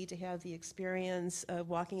likely to have the experience of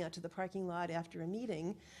walking out to the parking lot after a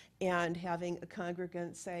meeting and having a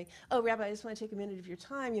congregant say, oh, Rabbi, I just want to take a minute of your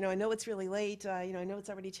time. You know, I know it's really late. You know, I know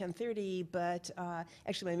it's already 10:30, but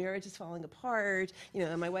actually my marriage is falling apart. You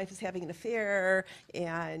know, my wife is having an affair,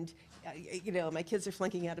 and, you know, my kids are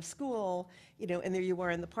flunking out of school. You know, and there you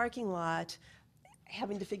are in the parking lot,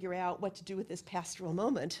 having to figure out what to do with this pastoral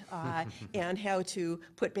moment and how to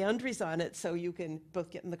put boundaries on it so you can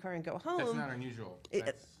both get in the car and go home. That's not unusual.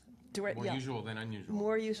 That's more usual than unusual.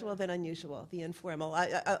 More usual than unusual, the informal.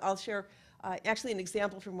 I'll share actually an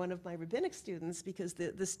example from one of my rabbinic students, because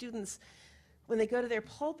the students, when they go to their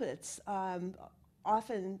pulpits,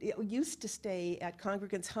 often used to stay at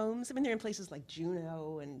congregants' homes. I mean, they're in places like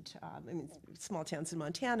Juneau and small towns in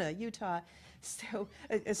Montana, Utah. So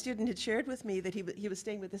a student had shared with me that he was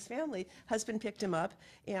staying with his family. Husband picked him up,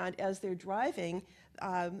 and as they're driving,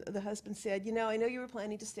 the husband said, "You know, I know you were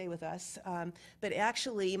planning to stay with us, but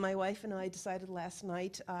actually, my wife and I decided last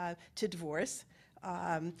night to divorce."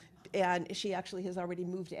 And she actually has already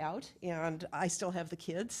moved out, and I still have the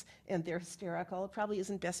kids, and they're hysterical. It probably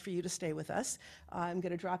isn't best for you to stay with us. I'm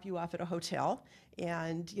going to drop you off at a hotel,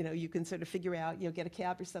 and you can sort of figure out, get a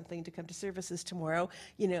cab or something to come to services tomorrow.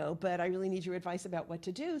 But I really need your advice about what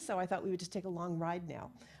to do. So I thought we would just take a long ride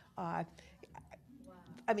now.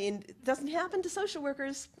 I mean, it doesn't happen to social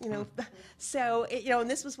workers, So, and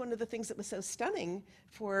this was one of the things that was so stunning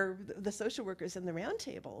for the social workers in the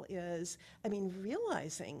roundtable is,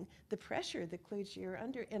 realizing the pressure that clergy are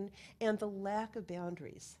under and the lack of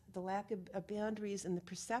boundaries, boundaries and the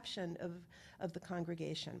perception of the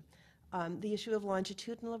congregation. The issue of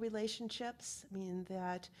longitudinal relationships,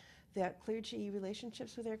 that clergy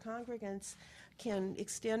relationships with their congregants can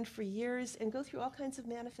extend for years and go through all kinds of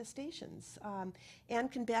manifestations,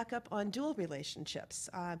 and can back up on dual relationships.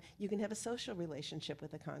 You can have a social relationship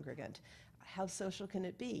with a congregant. How social can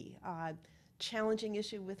it be? Challenging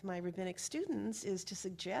issue with my rabbinic students is to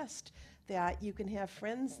suggest that you can have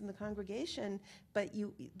friends in the congregation, but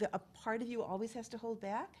a part of you always has to hold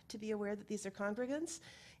back to be aware that these are congregants.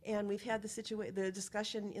 And we've had the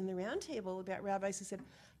discussion in the roundtable about rabbis who said,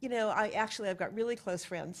 I've got really close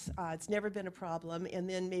friends. It's never been a problem. And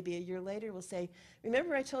then maybe a year later we'll say,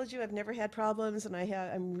 remember I told you I've never had problems and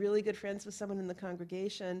I'm really good friends with someone in the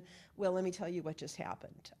congregation. Well, let me tell you what just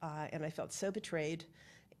happened. And I felt so betrayed.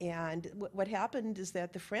 And what happened is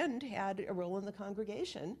that the friend had a role in the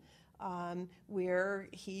congregation where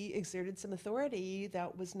he exerted some authority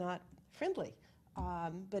that was not friendly.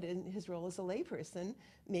 But in his role as a layperson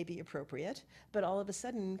may be appropriate, but all of a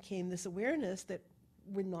sudden came this awareness that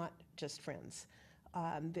we're not just friends.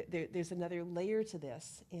 There's another layer to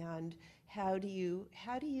this, and how do you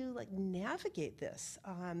navigate this?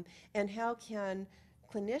 And how can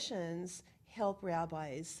clinicians help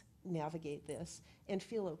rabbis navigate this and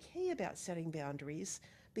feel okay about setting boundaries?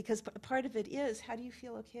 Because part of it is, how do you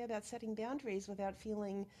feel okay about setting boundaries without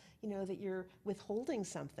feeling, that you're withholding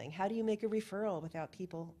something? How do you make a referral without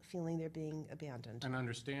people feeling they're being abandoned? And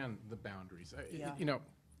understand the boundaries. Yeah.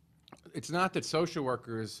 It's not that social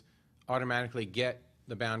workers automatically get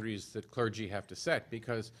the boundaries that clergy have to set,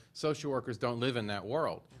 because social workers don't live in that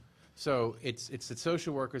world. So it's that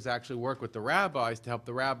social workers actually work with the rabbis to help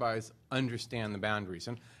the rabbis understand the boundaries.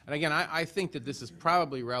 And again, I think that this is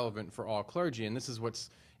probably relevant for all clergy, and this is what's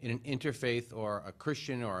in an interfaith or a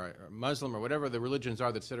Christian or a Muslim or whatever the religions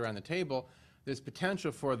are that sit around the table. There's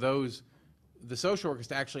potential for the social workers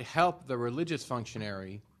to actually help the religious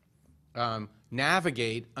functionary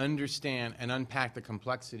navigate, understand, and unpack the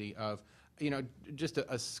complexity of, just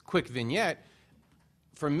a quick vignette.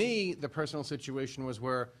 For me, the personal situation was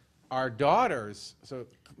where our daughters, so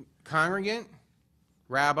congregant,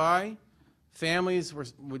 rabbi, families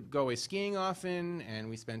would go away skiing often, and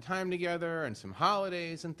we spend time together and some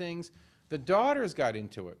holidays and things. The daughters got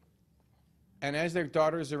into it. And as their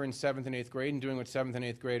daughters are in 7th and 8th grade and doing what 7th and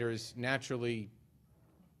 8th graders naturally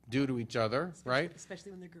do to each other, right?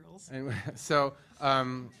 Especially when they're girls. And so,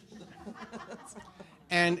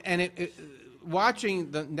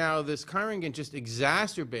 watching now this congregant just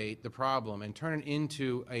exacerbate the problem and turn it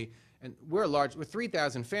into and we're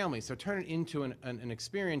 3,000 families, so turn it into an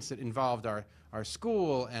experience that involved our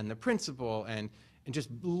school and the principal and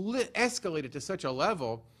just escalate it to such a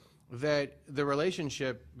level that the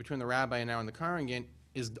relationship between the rabbi and now and the congregant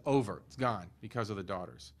is over. It's gone because of the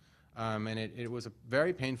daughters. And it was a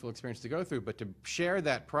very painful experience to go through, but to share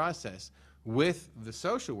that process with the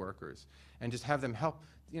social workers and just have them help,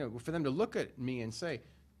 for them to look at me and say,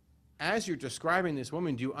 as you're describing this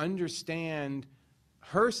woman, do you understand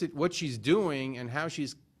what she's doing and how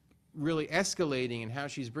she's really escalating and how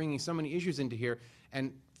she's bringing so many issues into here?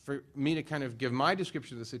 And for me to kind of give my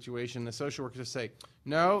description of the situation, the social worker to say,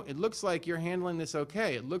 no, it looks like you're handling this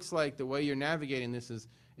okay. It looks like the way you're navigating this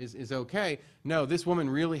is okay. No, this woman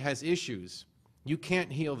really has issues. You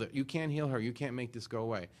can't heal that. You can't heal her. You can't make this go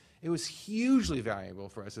away. It was hugely valuable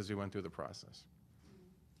for us as we went through the process.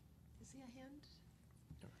 Is he a hand?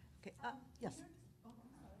 Okay. Yes.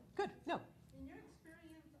 Good. No. In your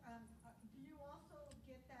experience, do you also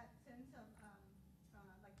get that sense of,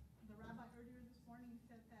 like the rabbi earlier this morning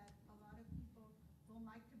said that a lot of people don't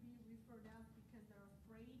like to be referred out because they're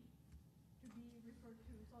afraid to be referred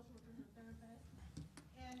to social workers or therapists?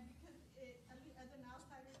 And because as an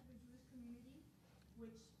outsider to the Jewish community,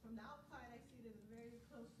 which from the outside I see it as a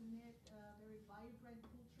close-knit, very vibrant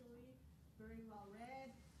culturally, very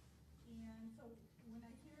well-read. And so when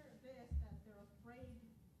I hear this, that they're afraid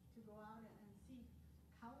to go out and seek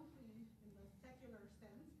counseling in the secular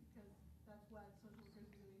sense, because that's what social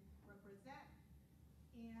workers really represent.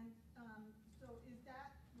 And so is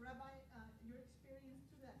that, Rabbi, your experience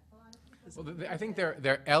too, that a lot of people... Well, I think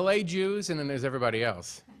they're LA Jews, and then there's everybody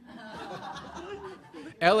else.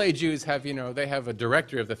 LA Jews have, they have a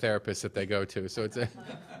directory of the therapists that they go to, so it's a...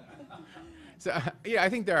 So, yeah, I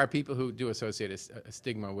think there are people who do associate a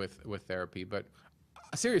stigma with therapy, but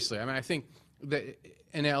seriously, I mean, I think that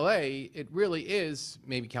in LA, it really is,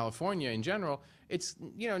 maybe California in general, it's,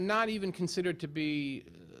 not even considered to be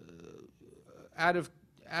out of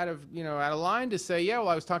line to say, yeah, well,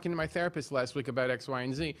 I was talking to my therapist last week about X, Y,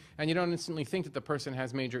 and Z, and you don't instantly think that the person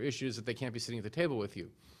has major issues that they can't be sitting at the table with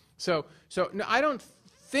you. So no, I don't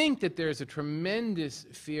think that there's a tremendous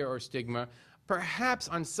fear or stigma. Perhaps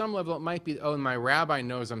on some level it might be, oh, my rabbi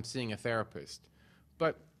knows I'm seeing a therapist.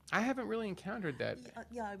 But I haven't really encountered that.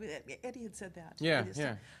 Eddie had said that. Yeah,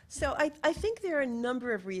 yeah. So I think there are a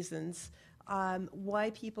number of reasons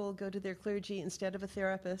why people go to their clergy instead of a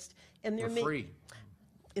therapist. And We're free.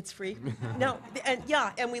 It's free. No,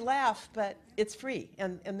 and we laugh, but it's free,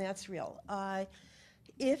 and that's real.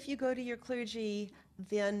 If you go to your clergy,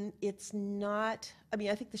 then it's not, I mean,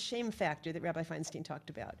 I think the shame factor that Rabbi Feinstein talked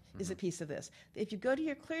about is a piece of this. If you go to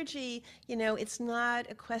your clergy, it's not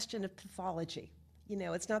a question of pathology.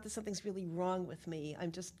 It's not that something's really wrong with me.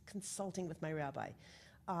 I'm just consulting with my rabbi.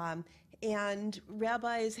 And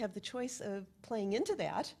rabbis have the choice of playing into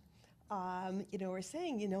that, or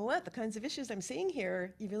saying, you know what, the kinds of issues I'm seeing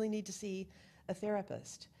here, you really need to see a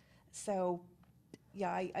therapist. So,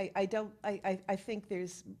 yeah, I think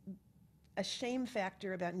there's a shame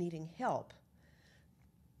factor about needing help.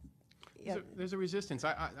 Yeah. There's a resistance.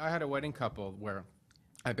 I had a wedding couple where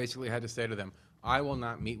I basically had to say to them, I will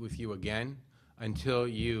not meet with you again until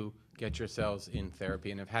you get yourselves in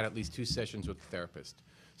therapy and have had at least 2 sessions with a therapist.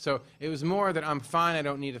 So it was more that I'm fine, I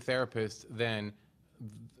don't need a therapist, than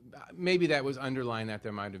maybe that was underlying that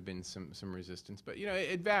there might have been some resistance. But,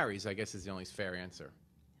 it varies, I guess, is the only fair answer.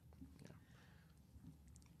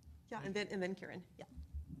 Yeah, and then Karen, yeah.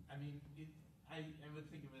 I mean, I would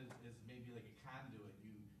think of it as maybe like a conduit.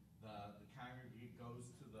 The congregant goes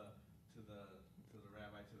to the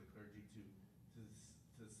rabbi, to the clergy,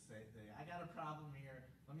 to say, I got a problem here.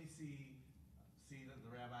 Let me see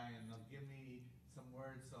the rabbi, and they'll give me some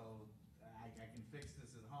words so I can fix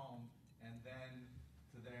this at home. And then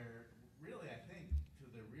to their real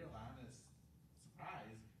honest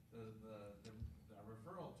surprise, the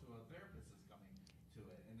referral to a therapist is coming to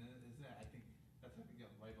it. And I think that's a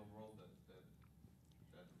vital role that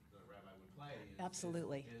the rabbi would play.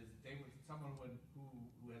 Absolutely. Someone who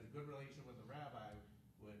has a good relationship with the rabbi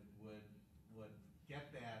would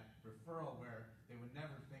get that referral where they would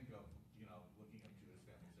never think of looking up Jewish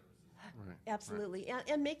Family Services. Right. Absolutely, Right.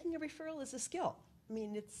 And making a referral is a skill. I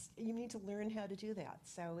mean, you need to learn how to do that.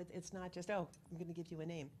 So it's not just, oh, I'm going to give you a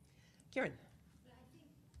name. Karen. But I think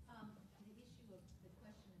the issue of the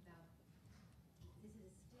question about is it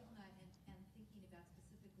a stigma and thinking about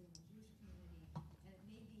specifically in the Jewish community, and it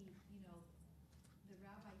may be, the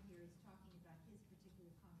rabbi here is talking about his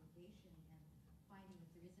particular congregation and finding that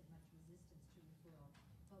there isn't much resistance to referral.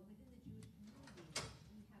 But within the Jewish community,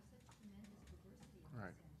 we have such tremendous diversity in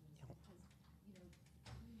Right. Los Angeles because,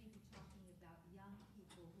 we may be talking about young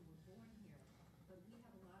people who were born here, but we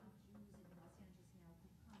have a lot of Jews in Los Angeles now who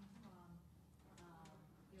come from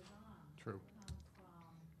Iran, True. who come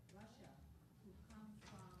from Russia, who come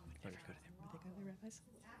from They go to the rabbis?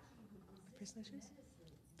 who actually would resist Personal issues?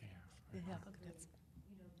 tremendously They have, okay, that's,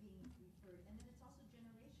 being referred. And then it's also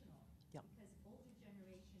generational. Yep. Because older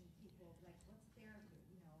generation people, like, what's therapy,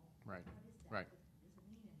 Right. What is that? Right. Does it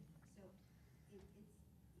mean anything? So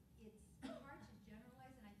it's hard to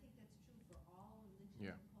generalize, and I think that's true for all religions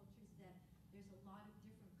Yeah. and cultures, that there's a lot of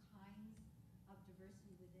different kinds of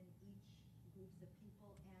diversity within each groups of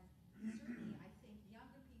people. And certainly, I think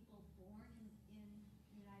younger people born in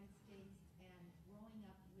the United States and growing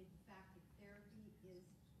up with the fact that therapy is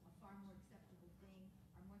a far more acceptable thing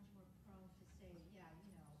are much more prone to say, yeah,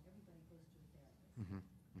 everybody goes to a therapist.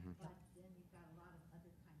 But then you've got a lot of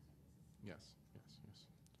other kinds of resistance. Yes.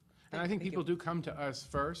 And I think people do come to us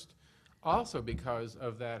first, also because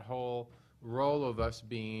of that whole role of us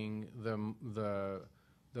being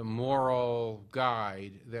the moral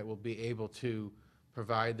guide that will be able to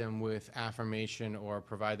provide them with affirmation or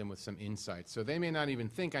provide them with some insight. So they may not even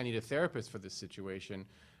think I need a therapist for this situation.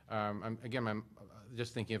 I'm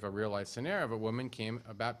just thinking of a real life scenario of a woman came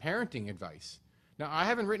about parenting advice. Now, I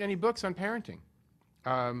haven't written any books on parenting.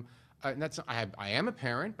 And I am a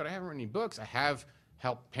parent, but I haven't written any books. I have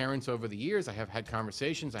helped parents over the years. I have had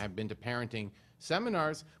conversations. I have been to parenting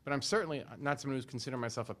seminars, but I'm certainly not someone who's considered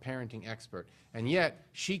myself a parenting expert. And yet,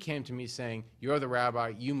 she came to me saying, "You're the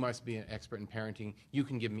rabbi. You must be an expert in parenting. You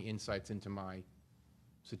can give me insights into my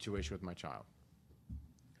situation with my child."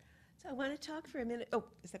 So I want to talk for a minute. Oh,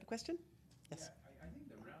 is that a question? Yes. Yeah, I think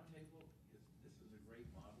the roundtable this is a great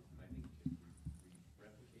model, and I think it could be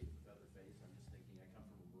replicated with other faiths. I'm just thinking, I come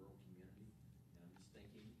from a rural community, and I'm just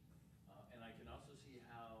thinking, and I can also see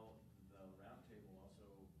how the roundtable also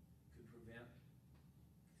could prevent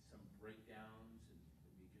some breakdowns, and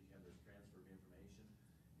because you have this transfer of information.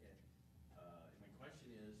 And my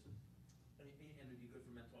question is, and it'd be good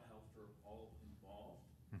for mental health for all involved.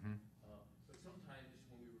 Mm-hmm. But sometimes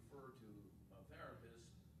when we refer to a therapist,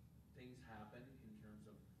 things happen in terms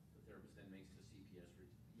of the therapist then makes the CPS,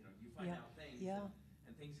 you find Yeah. out things, Yeah.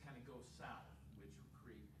 and things kind of go south, which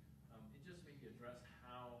create, it just maybe address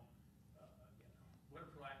how, what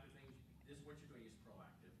are proactive things, what you're doing is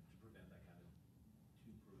proactive to prevent that kind of,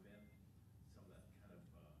 some of that kind of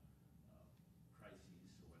crises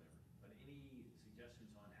or whatever. But any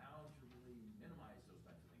suggestions on how to really minimize those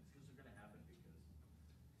types of things, because they're going to happen because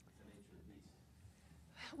it's the nature of the beast.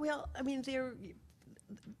 Well, I mean,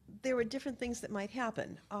 there were different things that might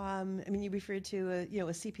happen. I mean, you referred to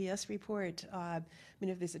a CPS report. I mean,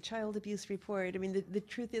 if there's a child abuse report, I mean, the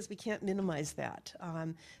truth is we can't minimize that.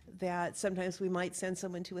 That sometimes we might send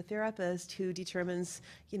someone to a therapist who determines,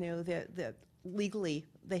 that legally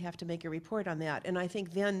they have to make a report on that. And I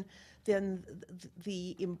think then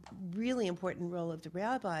the really important role of the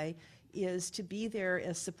rabbi is to be there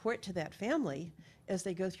as support to that family as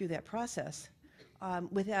they go through that process,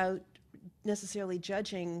 without necessarily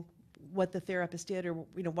judging what the therapist did or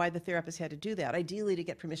why the therapist had to do that. Ideally to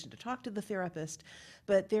get permission to talk to the therapist,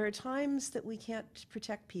 but there are times that we can't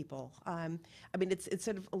protect people. I mean, it's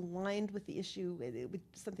sort of aligned with the issue, with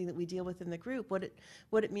something that we deal with in the group, what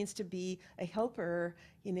it means to be a helper,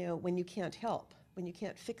 when you can't help, when you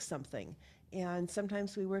can't fix something. And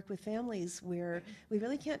sometimes we work with families where we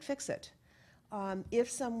really can't fix it. If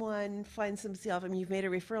someone finds themselves, I mean, you've made a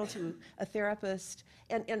referral to a therapist,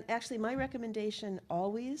 and actually my recommendation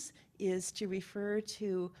always is to refer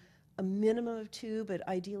to a minimum of 2, but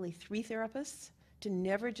ideally 3 therapists, to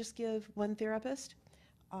never just give one therapist.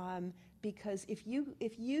 Because if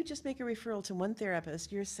you just make a referral to one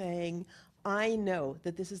therapist, you're saying, I know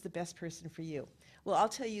that this is the best person for you. Well, I'll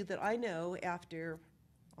tell you that I know after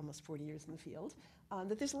almost 40 years in the field,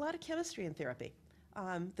 that there's a lot of chemistry in therapy.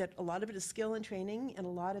 That a lot of it is skill and training, and a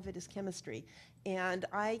lot of it is chemistry. And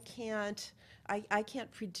I can't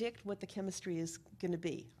predict what the chemistry is going to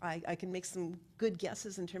be. I can make some good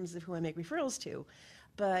guesses in terms of who I make referrals to,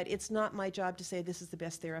 but it's not my job to say this is the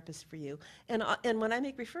best therapist for you. And when I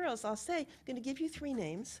make referrals, I'll say, I'm going to give you 3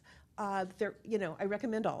 names. I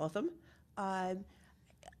recommend all of them.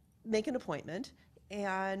 Make an appointment,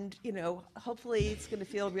 and hopefully it's going to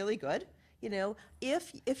feel really good.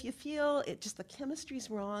 If you feel just the chemistry's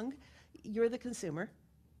wrong, you're the consumer,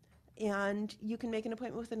 and you can make an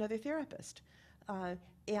appointment with another therapist.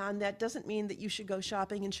 And that doesn't mean that you should go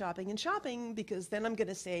shopping and shopping and shopping, because then I'm going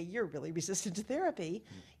to say you're really resistant to therapy,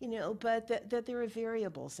 but that there are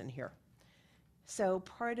variables in here. So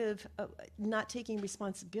part of not taking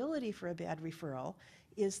responsibility for a bad referral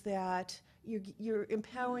is that you're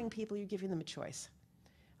empowering people, you're giving them a choice.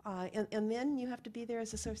 And then you have to be there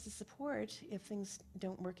as a source of support if things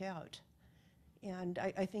don't work out. And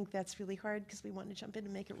I think that's really hard because we want to jump in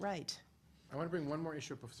and make it right. I want to bring one more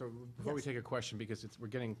issue up before we Yes. take a question, because we're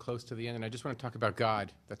getting close to the end, and I just want to talk about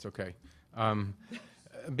God. That's okay.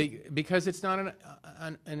 Because it's not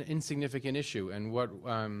an insignificant issue, and what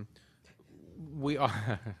we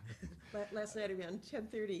are. Last night around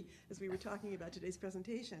 10:30, as we were talking about today's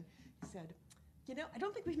presentation, he said, I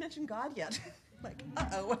don't think we've mentioned God yet. Like,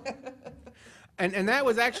 uh-oh. And that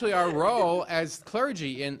was actually our role as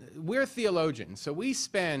clergy, and we're theologians, so we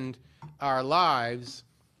spend our lives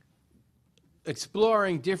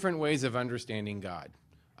exploring different ways of understanding God.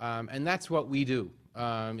 And that's what we do,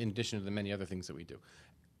 in addition to the many other things that we do.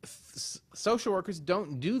 Social workers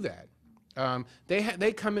don't do that.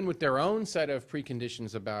 They come in with their own set of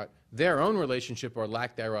preconditions about their own relationship or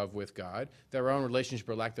lack thereof with God, their own relationship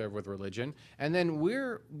or lack thereof with religion, and then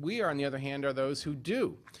we are, on the other hand, are those who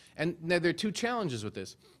do. And now there are 2 challenges with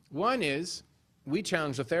this. One is we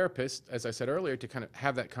challenge the therapist, as I said earlier, to kind of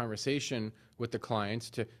have that conversation with the clients,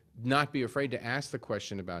 to not be afraid to ask the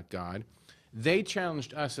question about God. They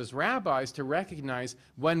challenged us as rabbis to recognize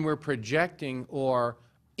when we're projecting or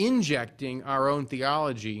injecting our own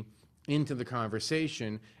theology into the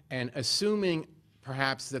conversation and assuming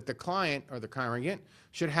perhaps that the client or the congregant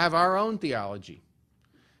should have our own theology.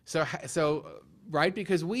 Right,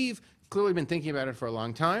 because we've clearly been thinking about it for a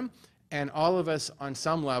long time, and all of us on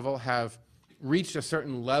some level have reached a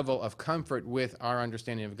certain level of comfort with our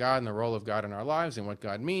understanding of God and the role of God in our lives and what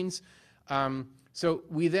God means. So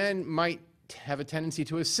we then might have a tendency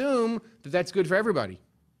to assume that that's good for everybody.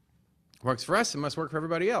 Works for us, it must work for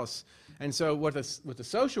everybody else. And so what the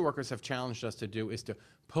social workers have challenged us to do is to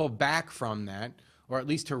pull back from that, or at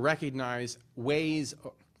least to recognize ways,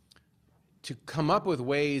 to come up with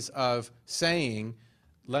ways of saying,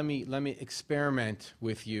 let me experiment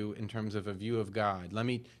with you in terms of a view of God. Let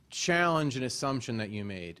me challenge an assumption that you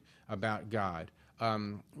made about God.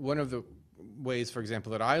 One of the ways, for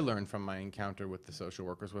example, that I learned from my encounter with the social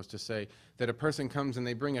workers was to say that a person comes and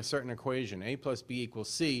they bring a certain equation, A plus B equals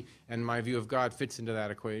C, and my view of God fits into that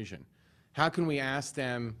equation. How can we ask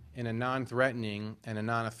them in a non-threatening and a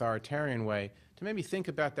non-authoritarian way to maybe think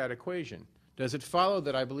about that equation? Does it follow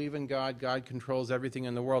that I believe in God, God controls everything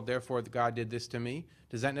in the world, therefore God did this to me?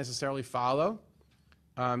 Does that necessarily follow?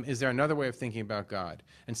 Is there another way of thinking about God?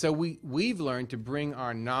 And so we've learned to bring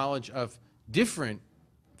our knowledge of different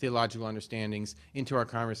theological understandings into our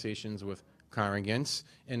conversations with congregants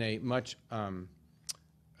in a much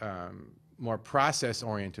more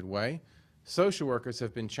process-oriented way. Social workers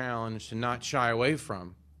have been challenged to not shy away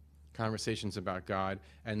from conversations about God,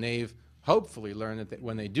 and they've hopefully learned that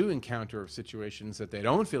when they do encounter situations that they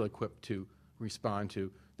don't feel equipped to respond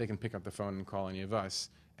to, they can pick up the phone and call any of us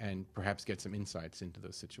and perhaps get some insights into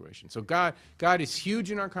those situations. So God is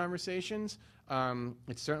huge in our conversations.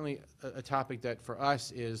 It's certainly a topic that for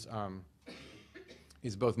us is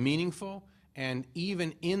both meaningful, and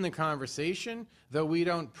even in the conversation, though we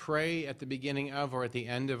don't pray at the beginning of or at the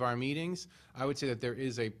end of our meetings, I would say that there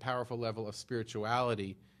is a powerful level of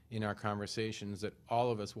spirituality in our conversations that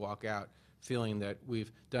all of us walk out feeling that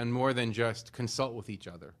we've done more than just consult with each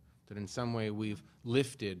other, that in some way we've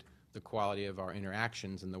lifted the quality of our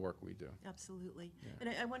interactions and the work we do. Absolutely. Yeah. And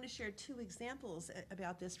I want to share two examples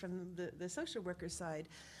about this from the social worker side.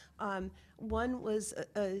 One was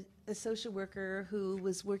a social worker who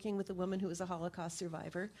was working with a woman who was a Holocaust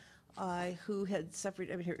survivor, who had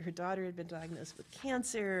suffered, I mean, her daughter had been diagnosed with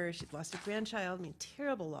cancer, she'd lost a grandchild, I mean,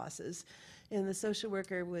 terrible losses. And the social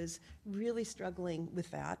worker was really struggling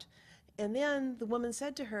with that. And then the woman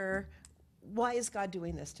said to her, "Why is God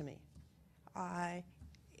doing this to me?"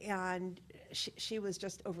 And she was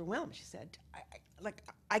just overwhelmed. She said,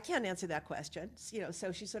 I can't answer that question.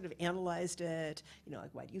 So she sort of analyzed it. Like,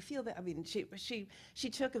 why do you feel that? I mean, she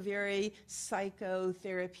took a very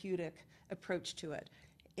psychotherapeutic approach to it.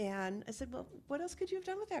 And I said, well, what else could you have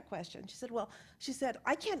done with that question? She said,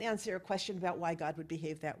 I can't answer a question about why God would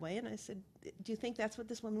behave that way. And I said, do you think that's what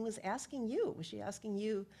this woman was asking you? Was she asking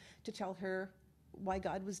you to tell her why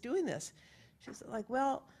God was doing this? She said,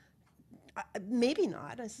 well, maybe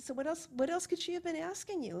not. I said, so what else could she have been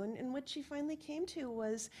asking you? And what she finally came to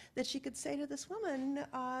was that she could say to this woman,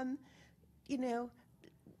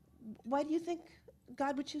 why do you think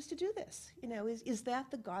God would choose to do this? Is that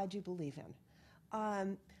the God you believe in?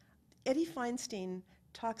 Eddie Feinstein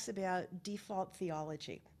talks about default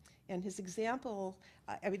theology. And his example,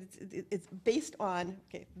 it's based on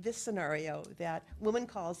this scenario that woman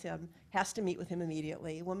calls him, has to meet with him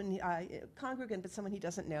immediately. Woman, congregant, but someone he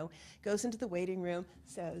doesn't know, goes into the waiting room,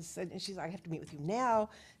 says, and she's like, I have to meet with you now.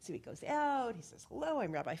 So he goes out, he says, hello,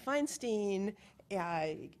 I'm Rabbi Feinstein.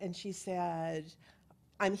 And she said,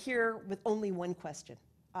 I'm here with only one question.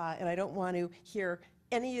 And I don't want to hear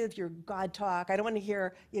any of your God talk. I don't want to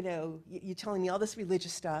hear, you telling me all this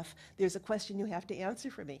religious stuff. There's a question you have to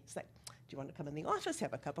answer for me. It's like, do you want to come in the office,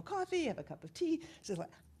 have a cup of coffee, have a cup of tea? She's like,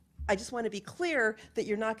 I just want to be clear that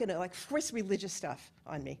you're not going to force religious stuff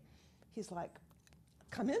on me. He's like,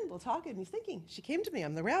 come in, we'll talk. And he's thinking, she came to me,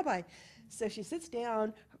 I'm the rabbi. So she sits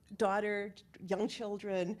down, daughter, young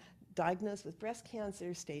children, diagnosed with breast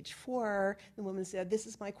cancer, stage 4. The woman said, this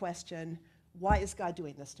is my question. Why is God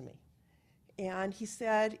doing this to me? And he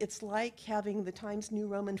said, it's like having the Times New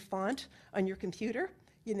Roman font on your computer,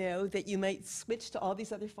 that you might switch to all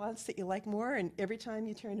these other fonts that you like more, and every time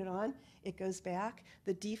you turn it on, it goes back.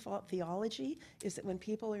 The default theology is that when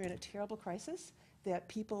people are in a terrible crisis, that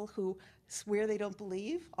people who swear they don't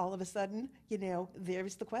believe, all of a sudden,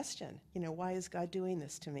 there's the question, why is God doing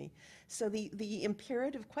this to me? So the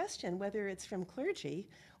imperative question, whether it's from clergy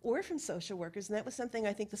or from social workers, and that was something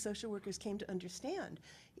I think the social workers came to understand,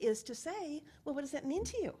 is to say, well, what does that mean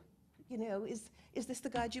to you? Is this the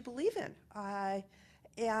God you believe in?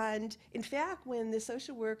 And in fact, when the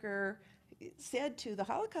social worker said to the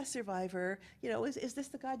Holocaust survivor, is this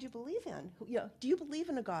the God you believe in? Do you believe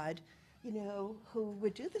in a God who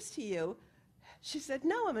would do this to you? She said,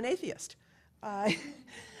 no, I'm an atheist.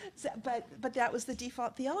 But that was the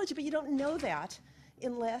default theology. But you don't know that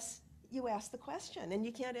unless you ask the question. And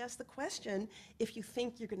you can't ask the question if you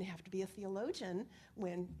think you're going to have to be a theologian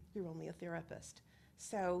when you're only a therapist.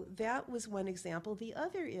 So that was one example. The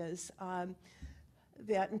other is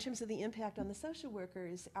that in terms of the impact on the social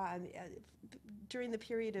workers, during the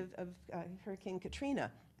period of Hurricane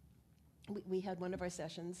Katrina, we had one of our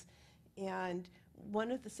sessions, and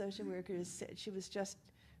one of the social workers said she was just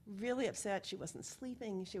really upset. She wasn't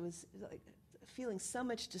sleeping. She was feeling so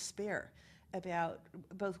much despair about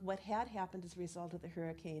both what had happened as a result of the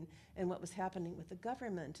hurricane and what was happening with the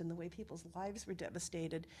government and the way people's lives were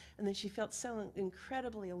devastated. And then she felt so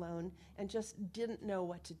incredibly alone and just didn't know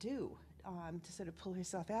what to do to sort of pull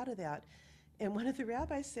herself out of that. And one of the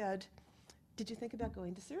rabbis said, did you think about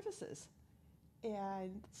going to services?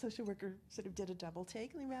 And the social worker sort of did a double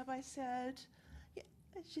take, and the rabbi said, yeah.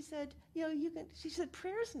 She said, she said,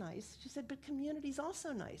 prayer's nice. She said, but community's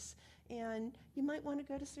also nice. And you might want to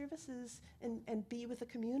go to services and be with a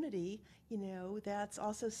community, that's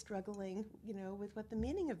also struggling, with what the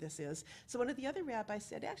meaning of this is. So one of the other rabbis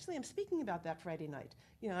said, actually, I'm speaking about that Friday night.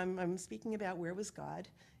 I'm speaking about where was God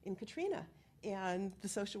in Katrina. And the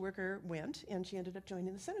social worker went, and she ended up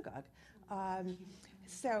joining the synagogue.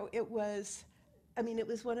 So it was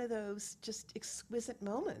one of those just exquisite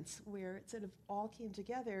moments where it sort of all came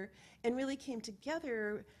together, and really came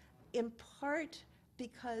together in part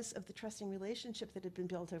because of the trusting relationship that had been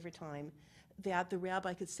built over time, that the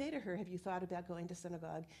rabbi could say to her, have you thought about going to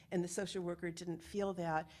synagogue? And the social worker didn't feel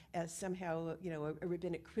that as somehow, a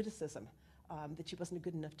rabbinic criticism, that she wasn't a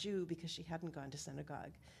good enough Jew because she hadn't gone to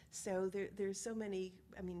synagogue. So there's so many,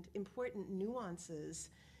 important nuances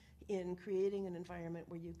in creating an environment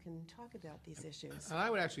where you can talk about these issues. And I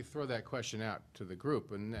would actually throw that question out to the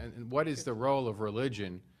group. And what is the role of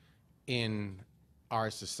religion in our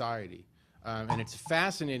society? And it's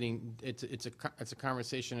fascinating. It's a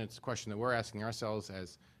conversation. It's a question that we're asking ourselves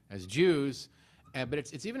as Jews. But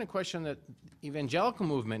it's even a question that the evangelical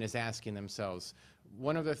movement is asking themselves.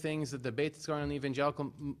 One of the things, the debate that's going on in the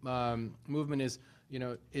evangelical movement is,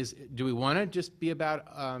 do we want to just be about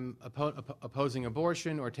opposing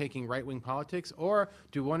abortion or taking right-wing politics, or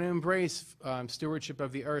do we want to embrace stewardship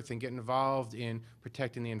of the earth and get involved in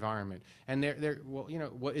protecting the environment? And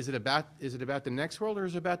what is it about? Is it about the next world, or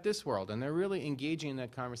is it about this world? And they're really engaging in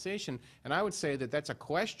that conversation. And I would say that that's a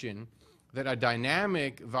question that a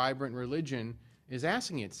dynamic, vibrant religion is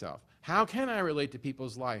asking itself. How can I relate to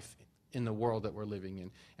people's life in the world that we're living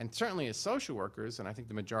in? And certainly as social workers, and I think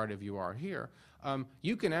the majority of you are here,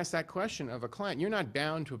 you can ask that question of a client. You're not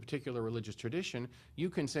bound to a particular religious tradition. You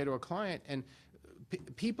can say to a client, and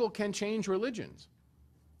people can change religions.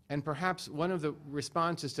 And perhaps one of the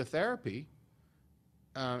responses to therapy,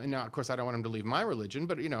 and now of course I don't want them to leave my religion,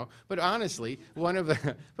 but honestly, one of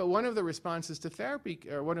the responses to therapy,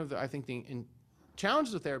 or one of the, I think, the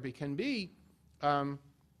challenges of therapy can be,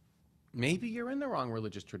 maybe you're in the wrong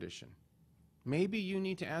religious tradition. Maybe you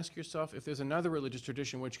need to ask yourself if there's another religious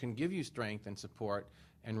tradition which can give you strength and support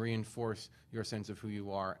and reinforce your sense of who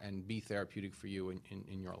you are and be therapeutic for you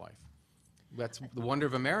in your life. That's the wonder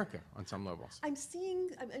of America on some levels. I'm just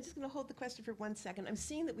going to hold the question for 1 second. I'm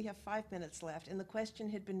seeing that we have 5 minutes left, and the question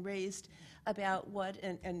had been raised about what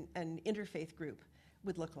an interfaith group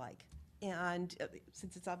would look like. And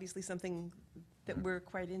since it's obviously something that we're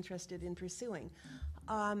quite interested in pursuing,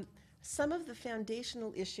 some of the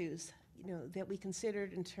foundational issues that we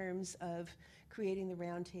considered in terms of creating the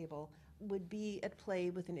roundtable would be at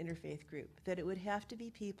play with an interfaith group. That it would have to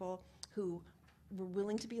be people who were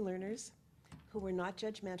willing to be learners, who were not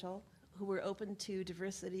judgmental, who were open to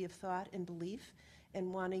diversity of thought and belief,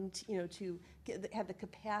 and wanting to, have the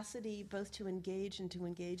capacity both to engage and to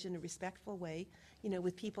engage in a respectful way,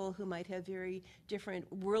 with people who might have very different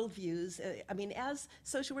worldviews. As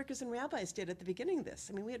social workers and rabbis did at the beginning of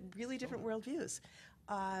this. We had really different worldviews.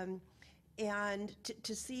 And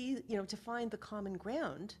to see, to find the common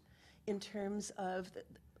ground in terms of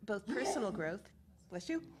both personal growth, bless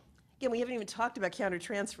you. Again, we haven't even talked about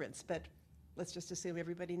countertransference, but let's just assume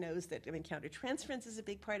everybody knows that, countertransference is a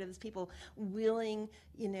big part of this. People willing,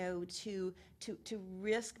 to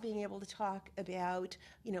risk being able to talk about,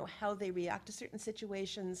 how they react to certain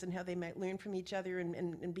situations and how they might learn from each other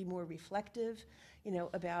and be more reflective,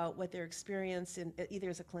 about what their experience in either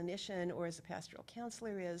as a clinician or as a pastoral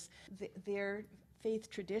counselor is. Their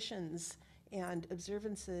faith traditions and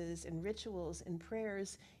observances and rituals and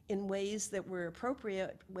prayers in ways that were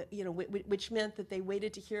appropriate, which meant that they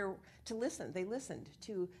waited to listen. They listened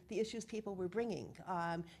to the issues people were bringing.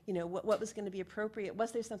 What was going to be appropriate?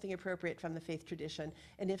 Was there something appropriate from the faith tradition?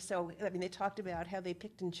 And if so, I mean, they talked about how they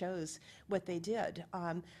picked and chose what they did.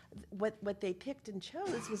 What they picked and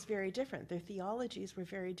chose was very different. Their theologies were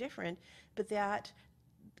very different, but that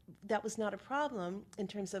was not a problem in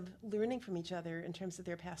terms of learning from each other, in terms of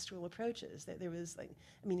their pastoral approaches. That there was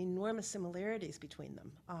enormous similarities between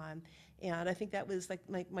them. And I think that was like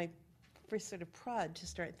my first sort of prod to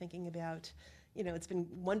start thinking about, it's been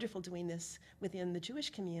wonderful doing this within the Jewish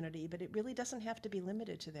community, but it really doesn't have to be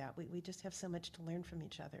limited to that. We just have so much to learn from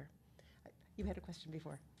each other. You had a question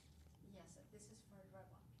before. Yes, this is for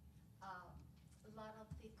Rabbi. A lot of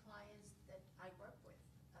the clients that I work with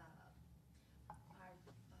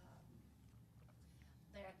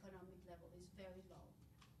their economic level is very low.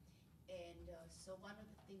 And so one of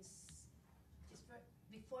the things is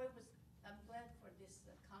before it was, I'm glad for this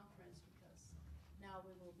conference because now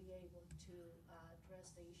we will be able to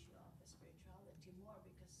address the issue of spirituality more,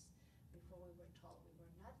 because before we were told we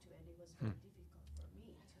were not to, and it was very difficult for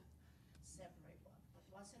me to separate one. But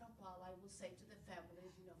once in a while I will say to the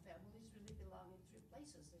families, families really belong in three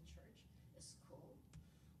places: the church, the school,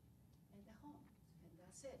 and the home, and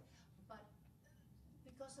that's it. But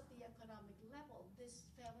because of the economic level, these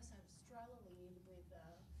families are struggling with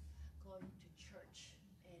going to church,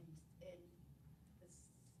 and they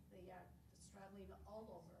are struggling all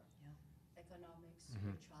over economics,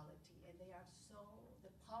 spirituality, and they are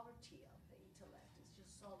the poverty of the intellect is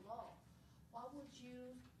just so low. What would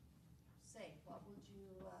you say? What would you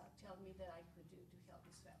tell me that I could do to help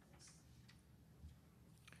these families?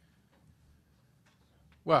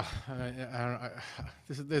 Well,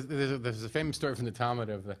 there's a famous story from the Talmud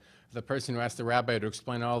of the person who asked the rabbi to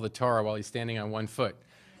explain all the Torah while he's standing on one foot.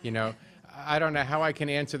 I don't know how I can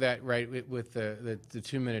answer that right with the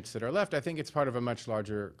 2 minutes that are left. I think it's part of a much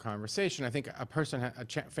larger conversation. I think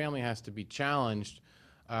family has to be challenged.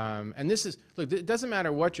 And this is, look, it doesn't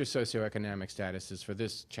matter what your socioeconomic status is for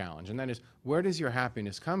this challenge, and that is, where does your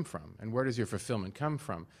happiness come from, and where does your fulfillment come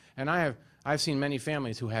from? And I've seen many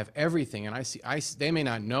families who have everything, and they may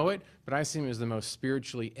not know it, but I see them as the most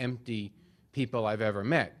spiritually empty people I've ever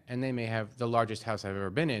met, and they may have the largest house I've ever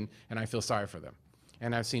been in, and I feel sorry for them.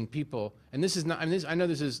 And I've seen people, and this is not, I know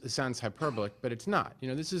this sounds hyperbolic, but it's not.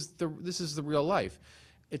 This is the real life.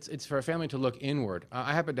 It's for a family to look inward.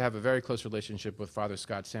 I happen to have a very close relationship with Father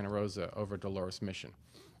Scott Santa Rosa over at Dolores Mission.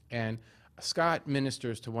 And Scott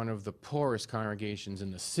ministers to one of the poorest congregations in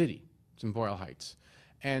the city. It's in Boyle Heights.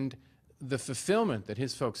 And the fulfillment that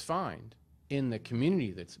his folks find in the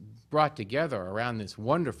community that's brought together around this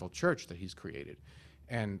wonderful church that he's created,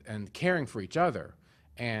 and caring for each other,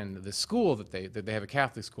 and the school that they have a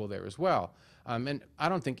Catholic school there as well. And I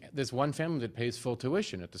don't think there's one family that pays full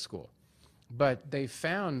tuition at the school. But they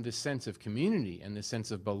found this sense of community and this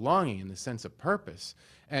sense of belonging and this sense of purpose.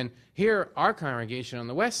 And here, our congregation on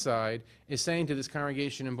the west side is saying to this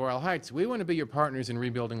congregation in Boyle Heights, we want to be your partners in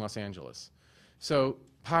rebuilding Los Angeles. So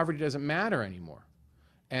poverty doesn't matter anymore.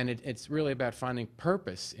 And it's really about finding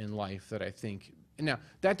purpose in life that I think, now,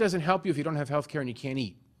 that doesn't help you if you don't have health care and you can't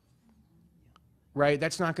eat. Right?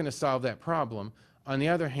 That's not going to solve that problem. On the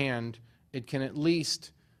other hand, it can at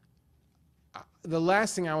least, the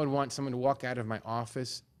last thing I would want someone to walk out of my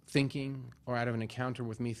office thinking, or out of an encounter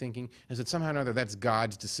with me thinking, is that somehow or another that's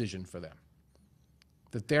God's decision for them.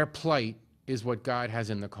 That their plight is what God has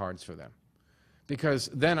in the cards for them. Because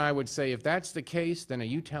then I would say, if that's the case, then are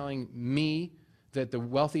you telling me that the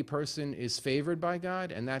wealthy person is favored by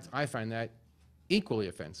God? And I find that equally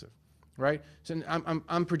offensive. Right? So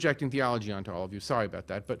I'm projecting theology onto all of you. Sorry about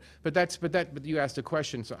that. But you asked a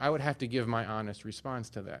question, so I would have to give my honest response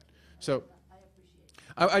to that. So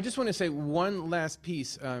I just want to say one last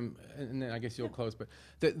piece, and then I guess you'll close. But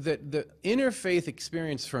the interfaith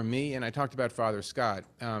experience for me, and I talked about Father Scott,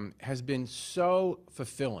 has been so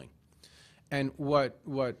fulfilling. And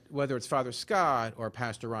whether it's Father Scott or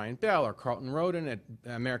Pastor Ryan Bell or Carlton Roden at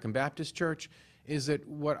American Baptist Church, is that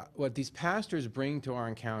what these pastors bring to our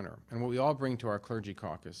encounter, and what we all bring to our clergy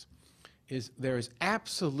caucus, is there is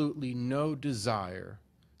absolutely no desire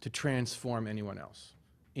to transform anyone else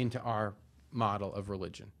into our model of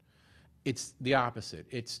religion. It's the opposite.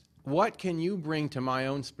 It's, what can you bring to my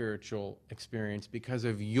own spiritual experience because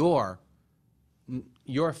of your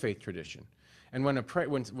faith tradition? And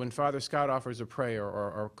when Father Scott offers a prayer,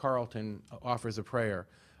 or Carlton offers a prayer,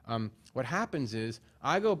 what happens is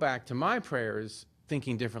I go back to my prayers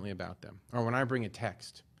thinking differently about them, or when I bring a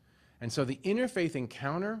text. And so the interfaith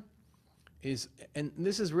encounter is, and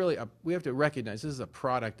this is really, we have to recognize this is a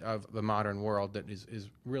product of the modern world that is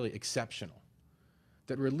really exceptional.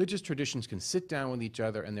 That religious traditions can sit down with each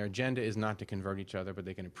other and their agenda is not to convert each other, but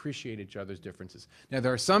they can appreciate each other's differences. Now,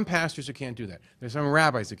 there are some pastors who can't do that. There's some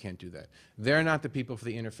rabbis who can't do that. They're not the people for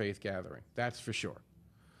the interfaith gathering, that's for sure.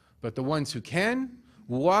 But the ones who can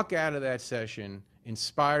walk out of that session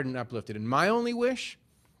inspired and uplifted. And my only wish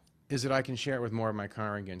is that I can share it with more of my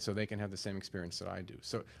congregants so they can have the same experience that I do.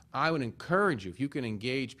 So I would encourage you, if you can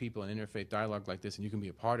engage people in interfaith dialogue like this and you can be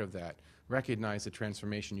a part of that, recognize the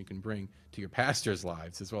transformation you can bring to your pastors'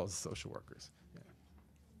 lives as well as social workers. Yeah.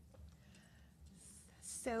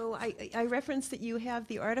 So I referenced that you have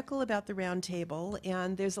the article about the roundtable,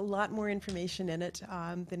 and there's a lot more information in it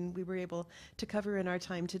than we were able to cover in our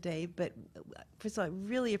time today. But first of all, I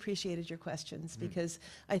really appreciated your questions because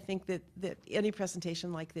I think that any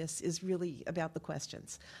presentation like this is really about the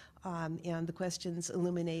questions. And the questions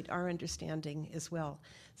illuminate our understanding as well.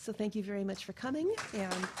 So thank you very much for coming.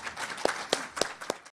 And